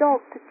teach a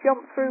dog to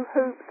jump through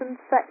hoops and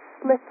set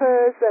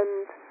slippers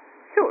and...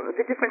 Sure,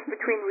 the difference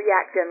between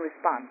react and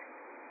respond.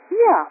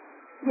 Yeah.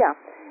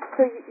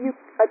 So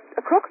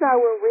a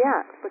crocodile will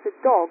react, but a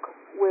dog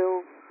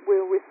will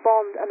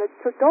respond. And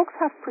so dogs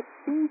have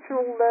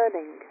procedural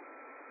learning,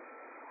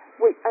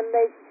 and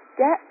they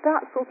get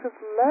that sort of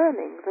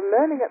learning. The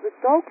learning at the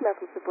dog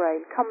level of the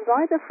brain comes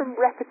either from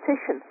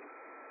repetition.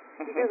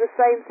 You do the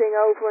same thing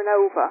over and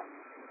over,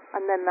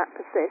 and then that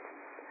persists,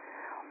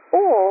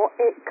 or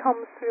it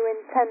comes through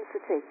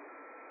intensity,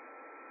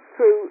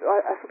 through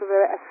a sort of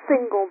a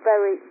single,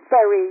 very,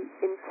 very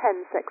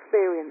intense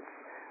experience.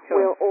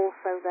 Sure. Will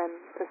also then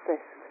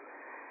persist.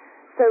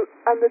 So,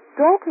 and the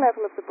dog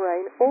level of the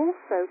brain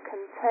also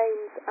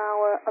contains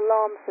our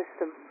alarm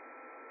system,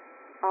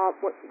 a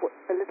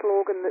little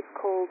organ that's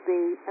called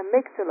the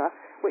amygdala,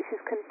 which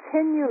is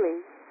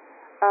continually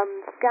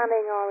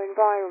scanning our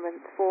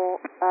environment for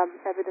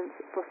evidence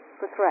for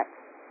threat.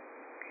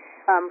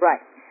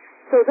 Right.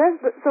 So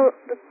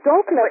the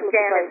dog level of the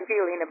brain. What Dan is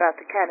feeling about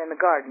the cat in the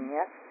garden,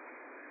 yes?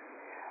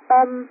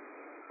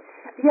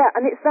 Yeah,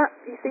 and it's that,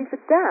 you see, for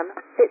Dan,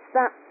 it's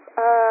that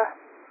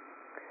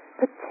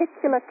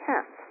particular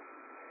cat.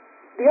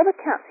 The other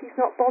cats he's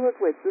not bothered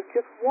with. There's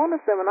just one of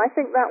them, and I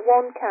think that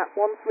one cat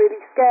once really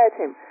scared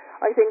him.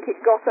 I think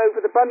it got over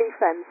the bunny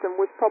fence and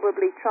was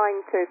probably trying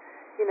to,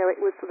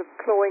 it was sort of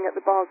clawing at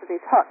the bars of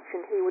his hutch,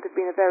 and he would have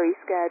been a very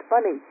scared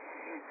bunny.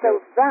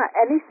 So that,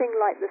 anything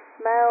like the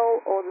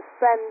smell or the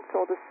scent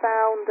or the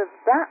sound of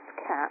that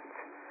cat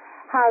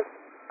has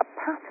a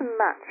pattern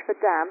match for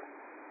Dan.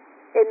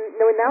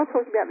 We're now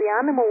talking about the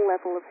animal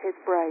level of his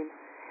brain.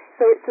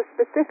 So it's a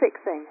specific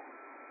thing.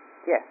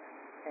 Yes.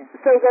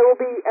 So there will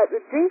be, at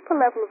the deeper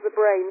level of the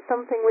brain,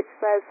 something which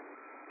says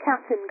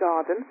cat in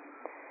garden,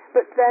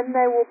 but then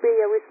there will be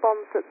a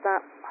response at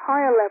that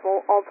higher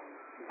level of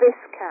this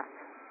cat.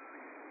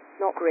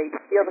 Not great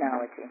the other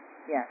analogy.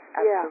 Yes,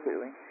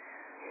 absolutely.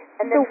 Yeah.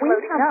 And then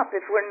floating up,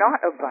 if we're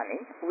not a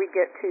bunny, we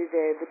get to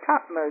the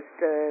topmost,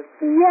 the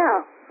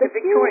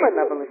Victorian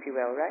level, if you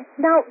will, right?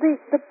 Now, the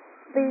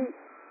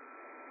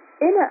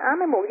inner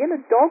animal, the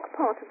inner dog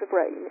part of the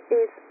brain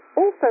is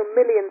also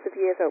millions of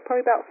years old,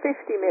 probably about 50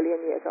 million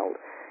years old.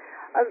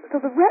 So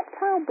the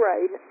reptile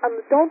brain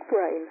and the dog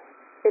brain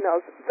in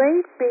us,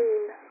 they've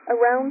been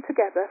around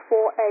together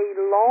for a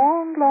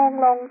long,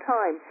 long, long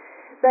time.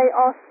 They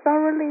are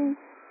thoroughly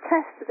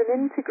tested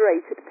and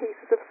integrated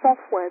pieces of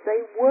software.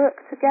 They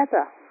work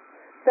together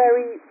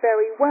very,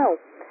 very well.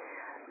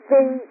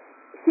 The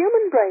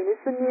human brain is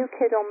the new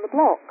kid on the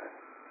block.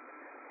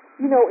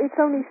 It's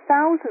only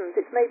thousands,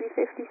 it's maybe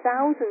 50,000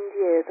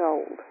 years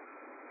old.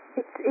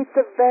 It's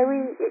a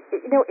very,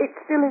 it's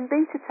still in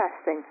beta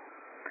testing.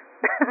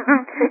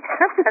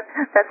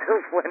 That's a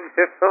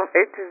wonderful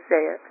way to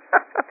say it.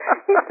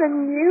 It's a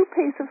new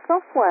piece of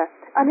software,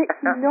 and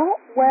it's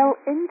not well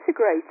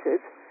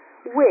integrated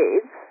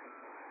with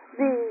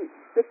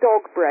the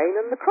dog brain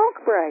and the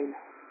croc brain.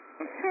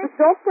 The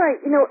dog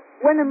brain,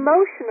 when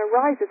emotion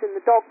arises in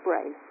the dog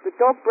brain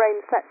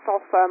sets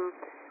off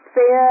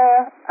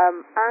fear,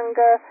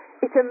 anger.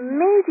 It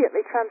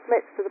immediately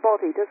transmits to the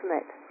body, doesn't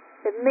it?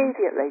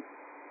 Immediately.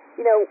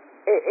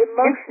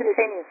 Emotion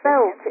is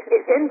felt.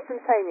 It's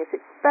instantaneous.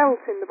 It's felt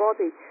in the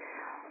body.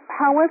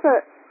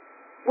 However,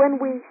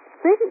 when we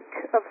think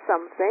of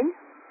something,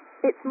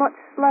 it's much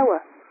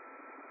slower.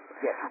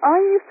 Yes. I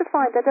used to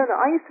find,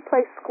 I used to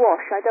play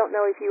squash. I don't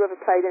know if you ever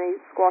played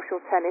any squash or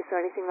tennis or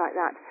anything like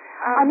that.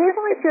 And if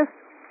I just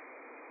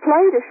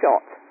played a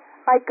shot,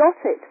 I got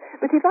it.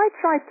 But if I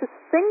tried to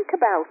think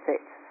about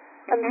it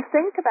and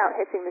think about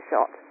hitting the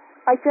shot,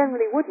 I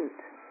generally wouldn't.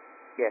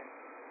 Yes.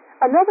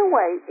 Another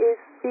way is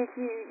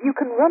you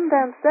can run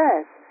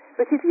downstairs,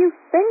 but if you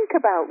think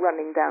about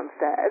running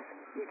downstairs,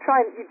 you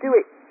do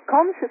it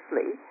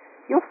consciously,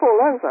 you'll fall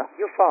over.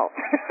 You'll fall.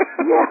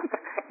 Yeah,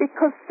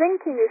 because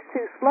thinking is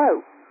too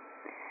slow.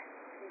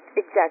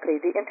 Exactly.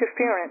 The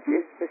interference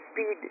is the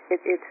speed,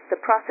 it's the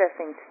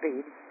processing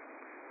speed,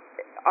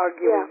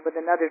 arguing with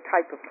another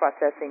type of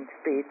processing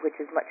speed, which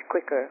is much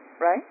quicker,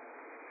 right?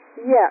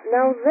 Yeah,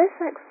 now this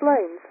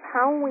explains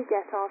how we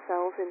get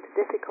ourselves into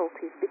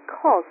difficulties,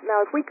 because,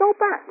 now if we go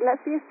back, let's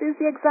use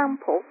the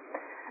example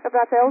of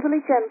that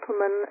elderly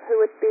gentleman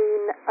who had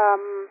been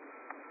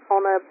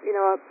on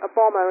a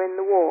bomber in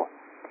the war.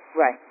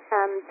 Right.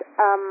 And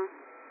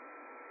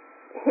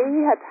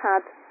he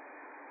had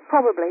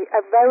probably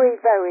a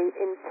very, very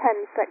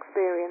intense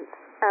experience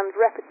and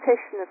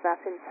repetition of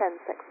that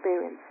intense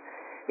experience.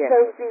 Yes.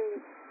 So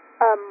the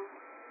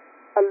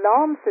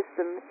alarm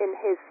system in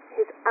his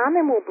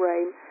animal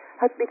brain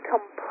had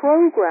become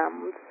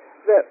programmed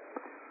that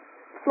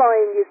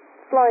flying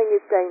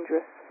is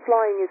dangerous,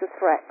 flying is a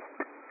threat.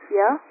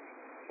 Yeah?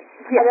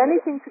 Yes. And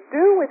anything to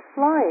do with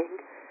flying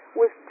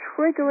was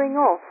triggering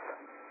off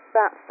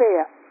that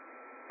fear.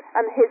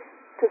 And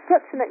to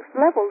such an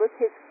level that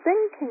his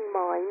thinking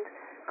mind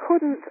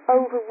couldn't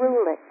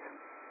overrule it.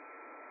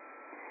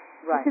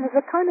 Right. You see,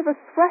 there's a kind of a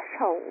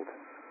threshold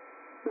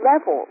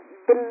level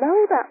below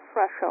that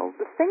threshold,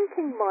 the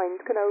thinking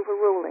mind can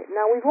overrule it.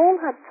 Now, we've all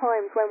had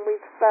times when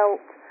we've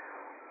felt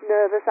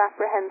nervous,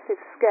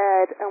 apprehensive,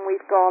 scared, and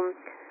we've gone,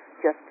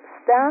 just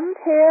stand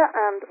here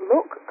and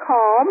look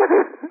calm.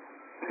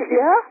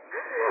 Yeah?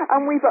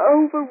 And we've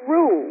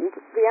overruled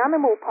the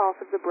animal part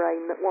of the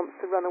brain that wants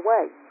to run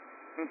away.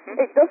 Mm-hmm.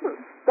 It doesn't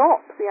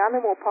stop the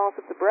animal part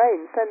of the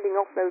brain sending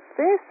off those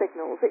fear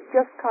signals. It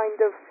just kind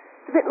of,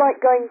 it's a bit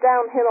like going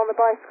downhill on a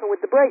bicycle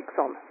with the brakes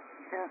on.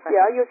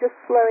 Yeah, you're just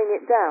slowing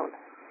it down.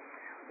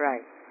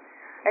 Right.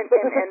 And,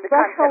 but and, there's and a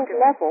threshold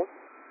level,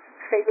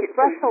 fake it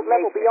threshold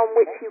level beyond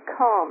which you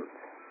can't.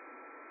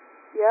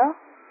 Yeah?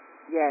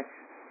 Yes,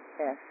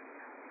 yes.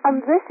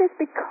 And this is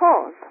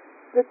because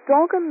the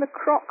dog and the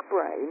croc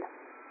brain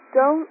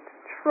don't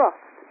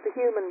trust the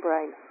human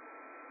brain.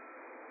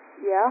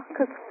 Yeah?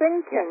 Because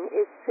thinking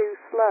is too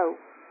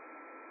slow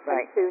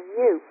and too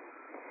new.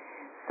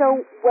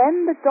 So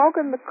when the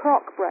dog and the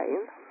croc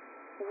brain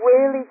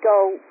really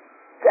go,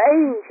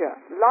 danger,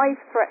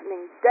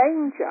 life-threatening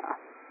danger,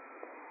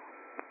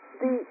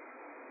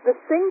 the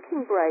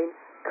thinking brain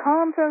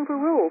can't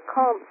overrule,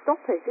 can't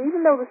stop it,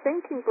 even though the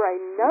thinking brain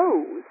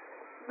knows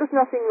there's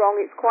nothing wrong,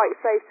 it's quite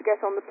safe to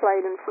get on the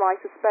plane and fly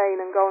to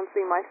Spain and go and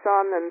see my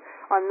son, and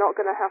I'm not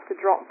going to have to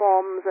drop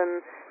bombs,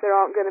 and there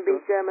aren't going to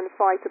be German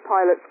fighter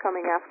pilots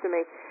coming after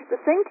me. The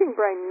thinking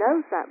brain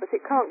knows that, but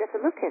it can't get a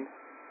look in.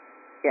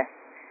 Yes.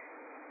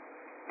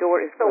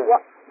 Door is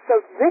closed. So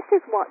this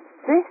is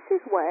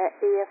where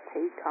EFT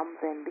comes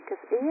in, because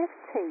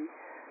EFT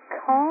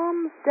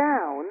calms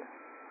down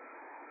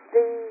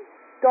the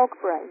dog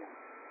brain.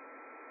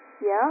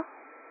 Yeah?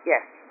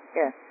 Yes,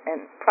 yes.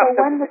 And props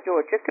open the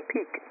door, just a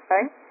peek,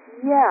 right?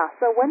 Yeah,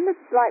 so with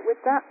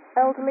that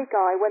elderly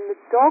guy, when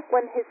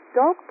his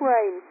dog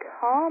brain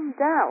calmed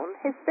down,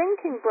 his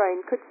thinking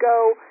brain could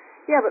go,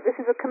 yeah, but this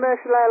is a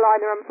commercial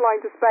airliner, I'm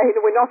flying to Spain,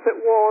 and we're not at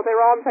war, there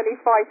aren't any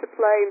fighter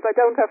planes, I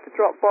don't have to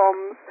drop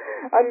bombs,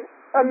 and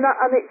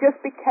it just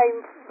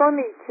became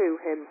funny to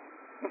him.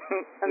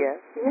 Yes.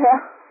 Yeah.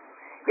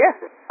 Yes.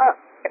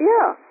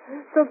 Yeah.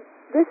 So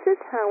this is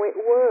how it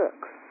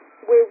works.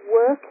 We're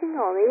working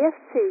on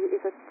EFT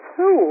is a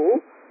tool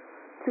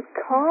to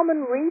calm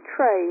and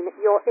retrain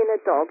your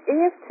inner dog.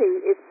 EFT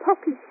is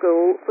puppy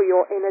school for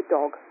your inner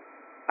dog.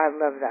 I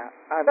love that.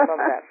 I love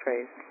that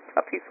phrase.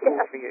 Puppy school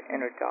for your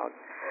inner dog.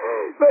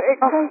 But it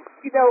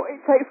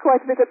takes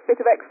quite a bit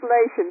of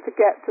explanation to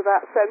get to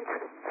that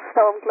sentence. So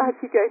I'm glad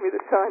you gave me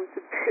the time to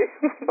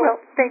do. Well,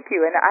 thank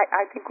you, and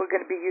I think we're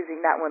going to be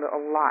using that one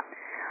a lot.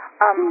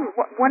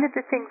 One of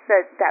the things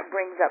that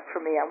brings up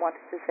for me, I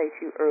wanted to say to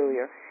you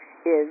earlier,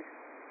 is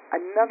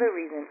another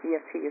reason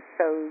EFT is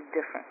so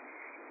different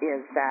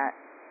is that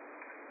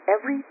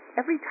every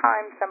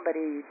time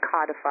somebody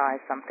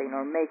codifies something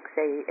or makes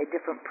a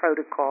different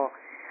protocol,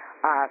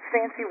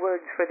 fancy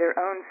words for their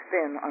own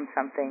spin on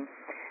something,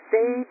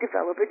 they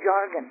develop a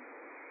jargon.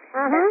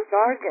 And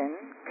jargon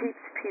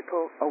keeps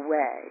people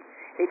away.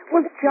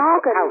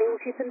 Jargon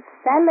means you can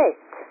sell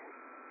it.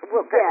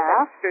 Well,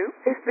 that's true.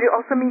 But it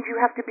also means you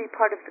have to be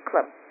part of the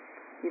club.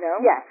 You know?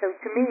 Yes. So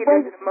to me,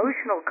 there's an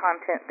emotional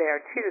content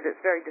there, too,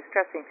 that's very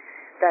distressing.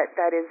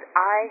 That is,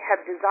 I have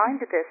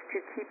designed this to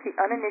keep the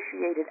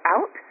uninitiated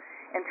out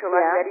until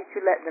I'm ready to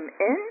let them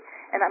in,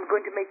 and I'm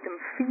going to make them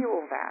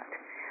feel that.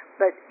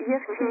 But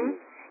EFT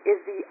is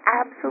the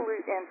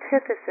absolute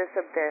antithesis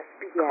of this,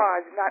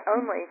 because not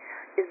only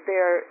is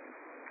there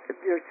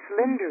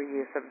slender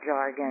use of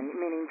jargon,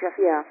 meaning just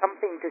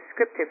something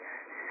descriptive,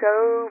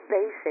 so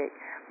basic,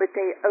 but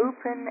they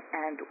open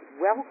and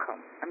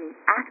welcome,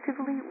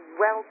 actively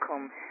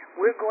welcome,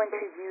 we're going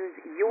to use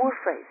your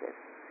phrases.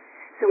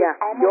 So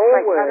it's almost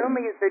like not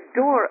only is the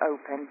door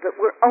open, but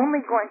we're only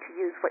going to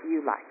use what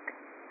you like.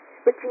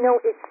 But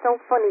it's so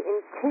funny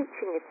in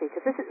teaching EFT,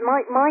 because this is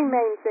my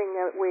main thing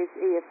with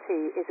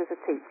EFT is as a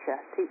teacher,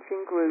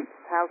 teaching groups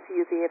how to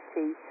use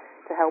EFT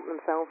to help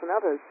themselves and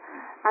others.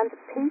 And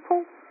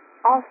people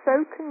are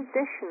so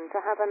conditioned to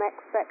have an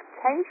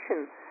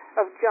expectation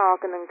of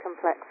jargon and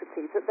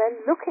complexity that they're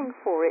looking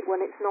for it when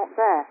it's not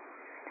there.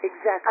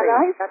 Exactly.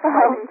 And I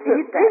found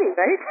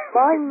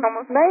right?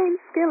 My main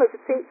skill as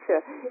a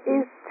teacher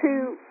is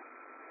to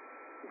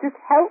just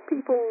help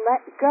people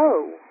let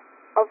go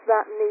of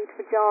that need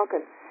for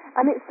jargon.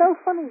 And it's so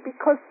funny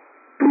because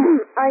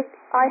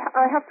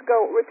I have to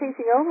go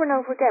repeating over and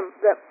over again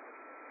that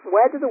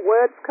where do the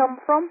words come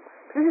from?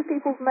 This is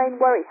people's main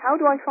worry. How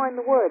do I find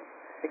the words?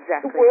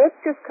 Exactly. The words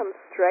just come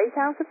straight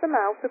out of the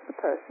mouth of the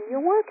person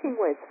you're working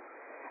with.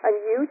 And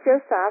you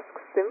just ask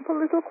simple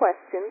little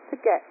questions to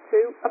get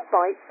to a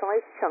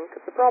bite-sized chunk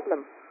of the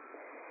problem.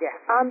 Yes.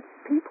 And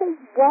people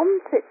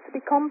want it to be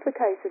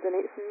complicated, and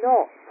it's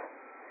not.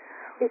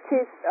 It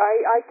is,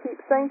 I keep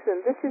saying to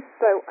them, this is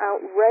so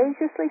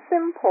outrageously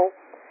simple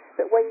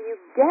that when you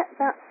get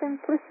that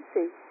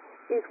simplicity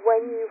is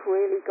when you've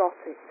really got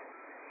it.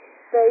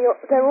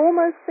 They're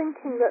almost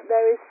thinking that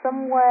there is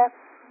somewhere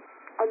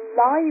a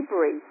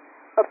library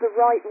of the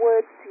right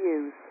words to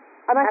use.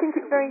 And I think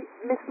it's very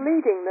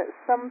misleading that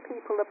some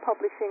people are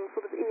publishing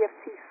sort of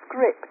EFT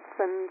scripts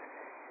and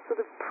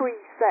sort of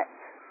preset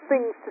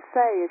things to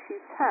say as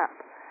you tap.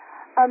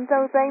 And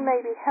though they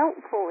may be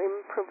helpful in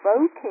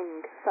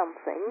provoking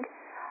something,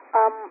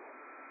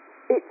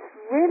 it's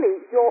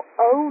really your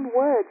own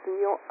words and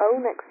your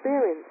own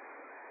experience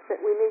that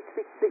you need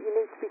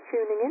to be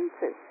tuning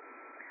into.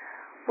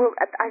 Well,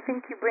 I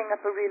think you bring up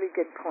a really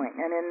good point,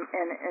 and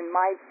in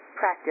my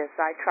practice,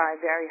 I try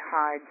very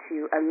hard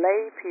to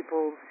allay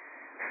people's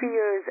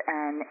fears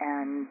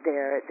and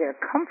their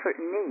comfort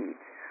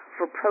needs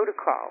for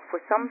protocol,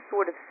 for some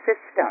sort of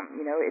system.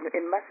 You know,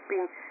 it must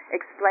be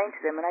explained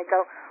to them, and I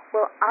go,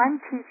 well, I'm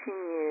teaching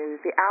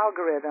you the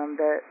algorithm,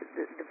 the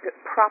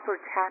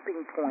proper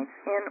tapping points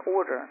in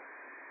order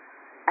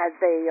as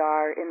they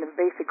are in the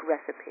basic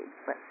recipe,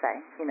 let's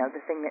say, you know, the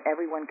thing that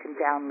everyone can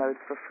download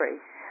for free.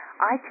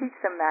 I teach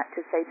them that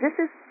to say, this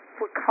is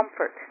for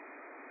comfort.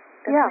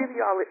 That's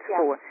really all it's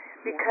for.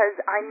 Because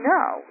I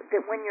know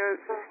that when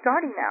you're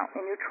starting out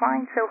and you're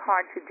trying so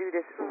hard to do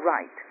this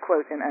right,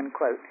 quote and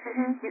unquote,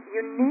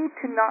 you need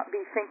to not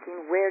be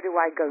thinking, where do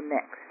I go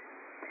next?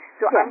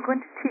 So I'm going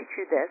to teach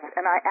you this,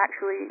 and I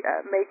actually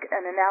make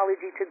an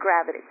analogy to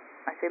gravity.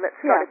 I say, let's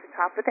start at the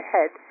top of the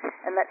head,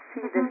 and let's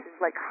see this is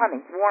like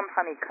honey, warm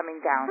honey coming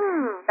down.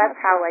 That's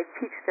how I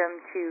teach them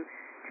to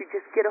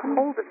just get a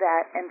hold of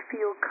that and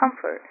feel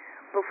comfort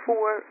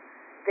before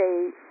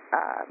they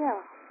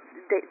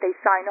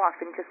sign off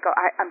and just go,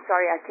 I'm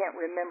sorry, I can't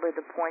remember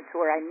the points,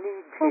 or I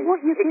need to. Well,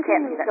 what you're giving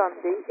them,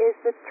 Jondi, is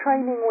the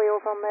training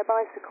wheels on their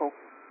bicycle.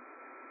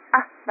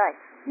 Ah, nice.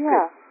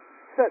 Yeah. Good.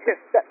 So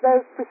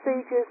those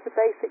procedures, the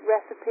basic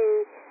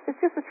recipe, it's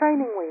just the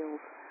training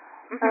wheels.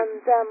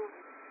 And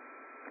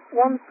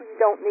once you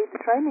don't need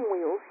the training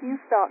wheels, you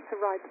start to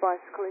ride the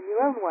bicycle in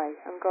your own way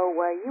and go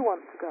where you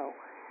want to go.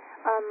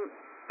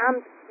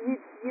 And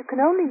you can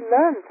only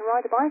learn to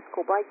ride a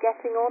bicycle by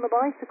getting on a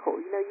bicycle.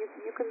 You know,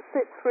 you can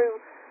sit through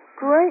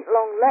great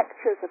long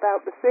lectures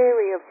about the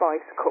theory of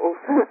bicycles,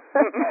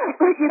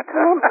 but you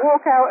can't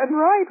walk out and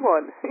ride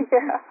one.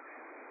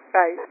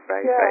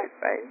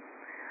 Right.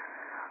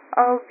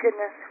 Oh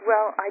goodness.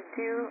 Well, I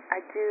do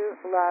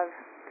love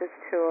this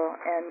tool,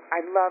 and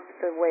I love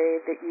the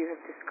way that you have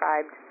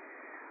described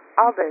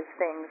all those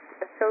things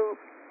so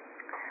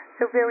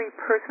very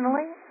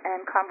personally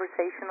and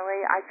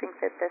conversationally. I think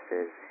that this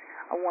is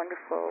a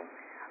wonderful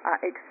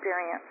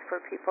experience for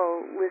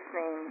people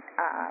listening,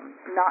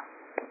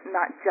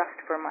 not just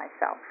for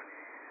myself.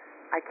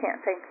 I can't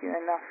thank you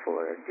enough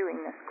for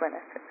doing this,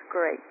 Gwyneth. It's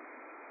great.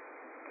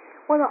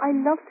 Well, I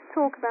love to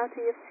talk about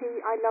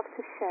EFT. I love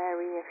to share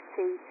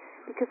EFT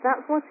because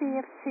that's what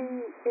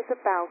EFT is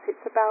about.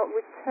 It's about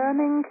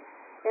returning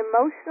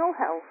emotional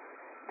health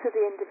to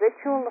the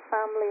individual, the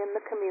family, and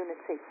the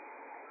community.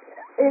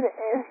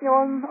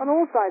 On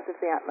all sides of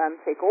the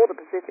Atlantic or the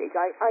Pacific,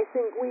 I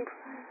think we've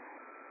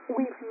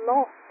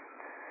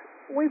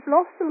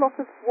lost a lot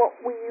of what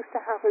we used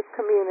to have as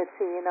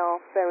community in our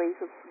very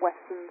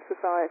Western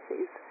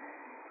societies.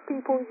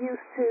 People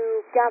used to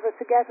gather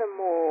together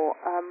more,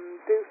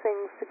 do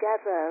things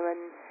together,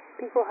 and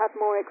people had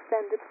more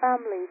extended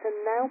families. And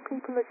now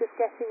people are just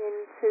getting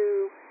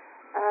into,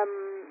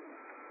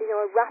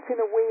 a rat in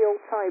a wheel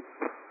type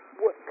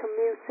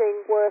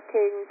commuting,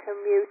 working,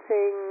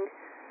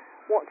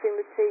 watching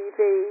the TV,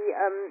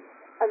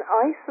 and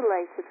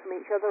isolated from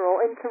each other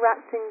or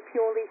interacting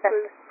purely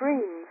through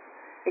screens.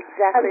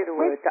 Exactly the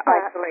word, the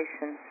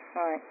isolation.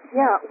 Right.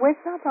 Yeah, with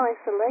that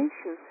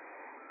isolation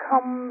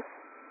comes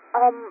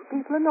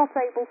people are not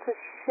able to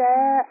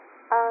share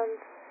and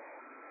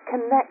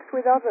connect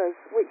with others,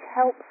 which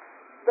helps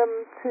them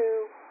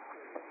to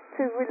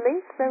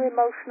release their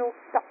emotional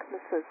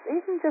stucknesses,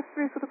 even just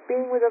through sort of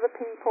being with other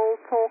people,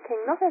 talking,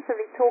 not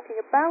necessarily talking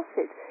about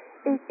it.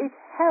 It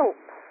helps.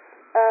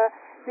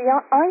 The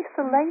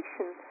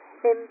isolation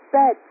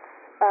embeds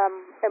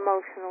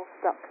emotional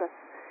stuckness.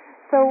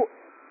 So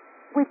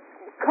we've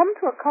come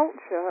to a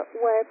culture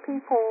where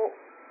people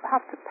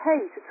have to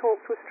pay to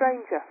talk to a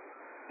stranger.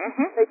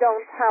 They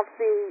don't have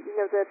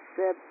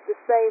the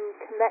same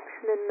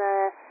connection in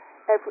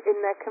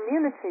their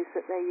communities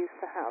that they used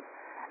to have.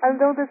 And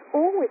though there's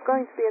always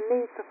going to be a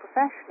need for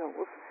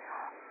professionals,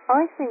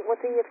 I think what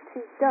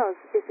EFT does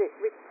is it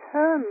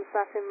returns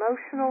that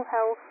emotional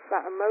health,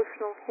 that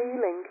emotional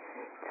healing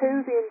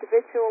to the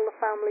individual, the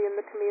family, and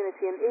the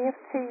community. And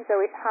EFT,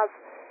 though it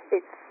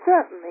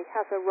certainly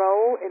has a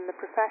role in the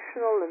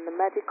professional and the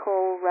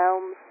medical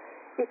realms,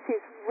 it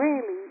is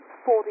really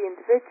for the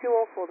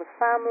individual, for the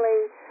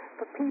family,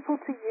 for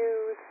people to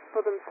use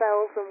for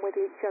themselves and with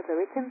each other.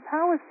 It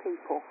empowers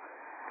people.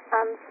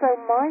 And so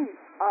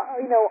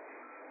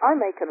I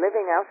make a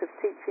living out of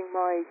teaching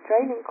my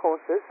training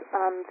courses,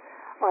 and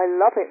I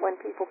love it when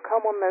people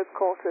come on those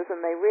courses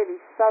and they really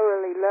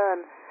thoroughly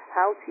learn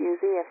how to use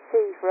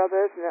EFT for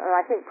others, and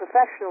I think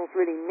professionals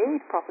really need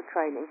proper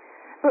training.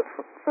 But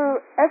for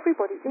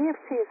everybody,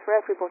 EFT is for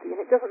everybody, and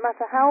it doesn't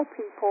matter how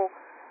people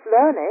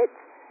learn it,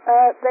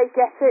 they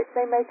get it,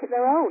 they make it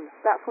their own.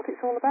 That's what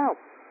it's all about.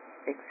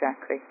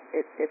 Exactly.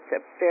 It's a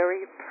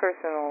very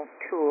personal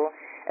tool.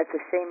 At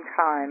the same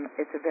time,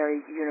 it's a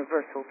very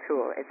universal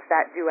tool. It's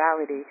that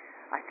duality,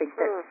 I think,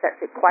 that sets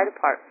it quite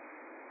apart.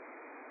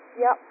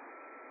 Yep.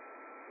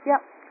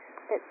 Yep.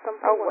 It's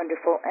something. Oh,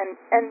 wonderful. And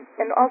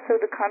also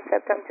the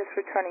concept I'm just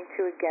returning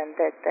to again,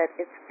 that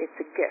it's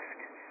a gift.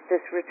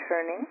 This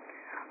returning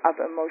of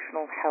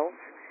emotional health,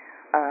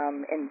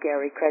 in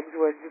Gary Craig's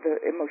words, the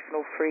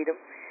emotional freedom.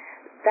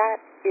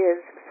 That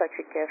is such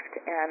a gift,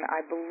 and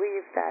I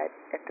believe that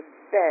at the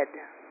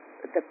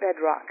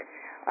bedrock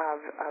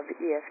of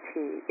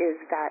EFT is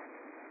that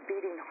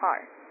beating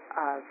heart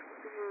of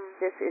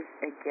this is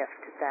a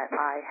gift that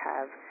I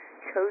have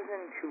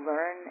chosen to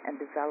learn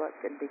and develop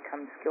and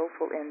become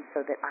skillful in,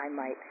 so that I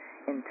might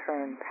in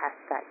turn pass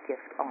that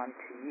gift on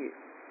to you.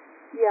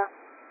 Yeah.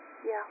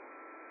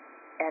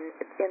 And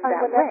in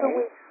that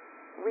way,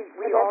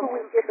 we all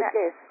give connect.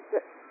 a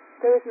gift,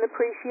 there is an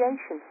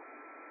appreciation.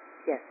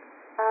 Yes.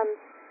 And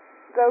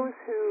those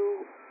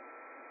who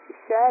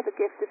share the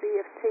gift of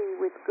EFT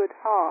with good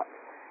heart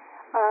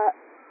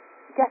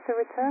get a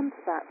return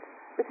to that.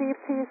 But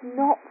EFT is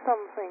not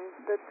something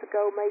that to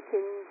go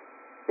making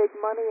big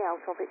money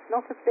out of. It's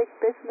not a big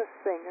business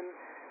thing. And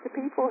the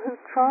people who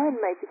try and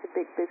make it a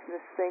big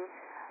business thing,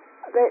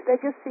 there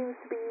just seems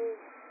to be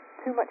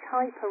too much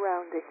hype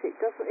around it. It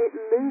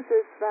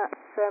loses that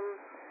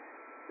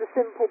the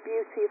simple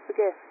beauty of the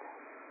gift.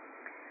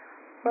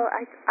 Well,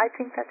 I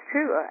think that's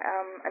true.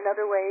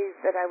 Another way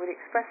that I would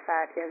express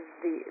that is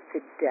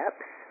the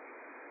depth,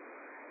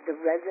 the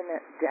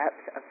resonant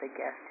depth of the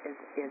gift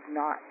is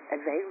not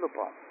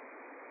available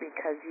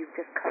because you've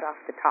just cut off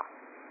the top.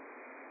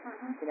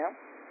 You know,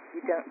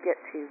 you don't get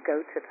to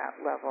go to that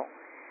level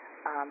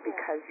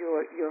because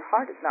your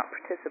heart is not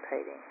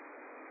participating.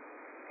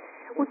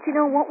 Well, do you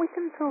know what we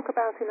can talk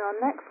about in our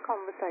next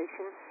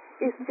conversation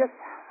is just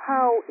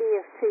how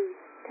EFT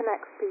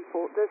connects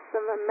people. There's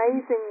some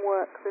amazing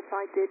work that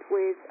I did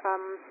with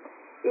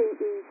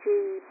EEG,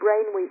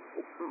 brainwave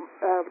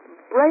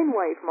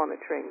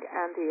monitoring,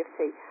 and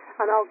EFT,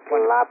 and I'll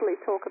gladly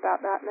talk about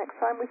that next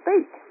time we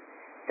speak.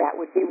 That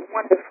would be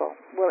wonderful.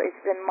 Well,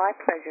 it's been my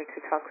pleasure to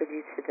talk with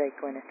you today,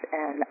 Gwyneth,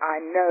 and I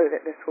know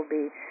that this will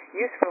be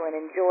useful and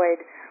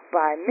enjoyed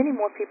by many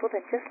more people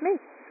than just me.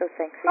 So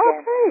thanks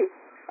again. Okay.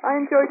 I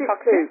enjoyed it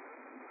too. Soon.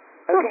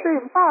 Okay. Talk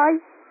soon. Bye.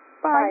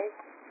 Bye.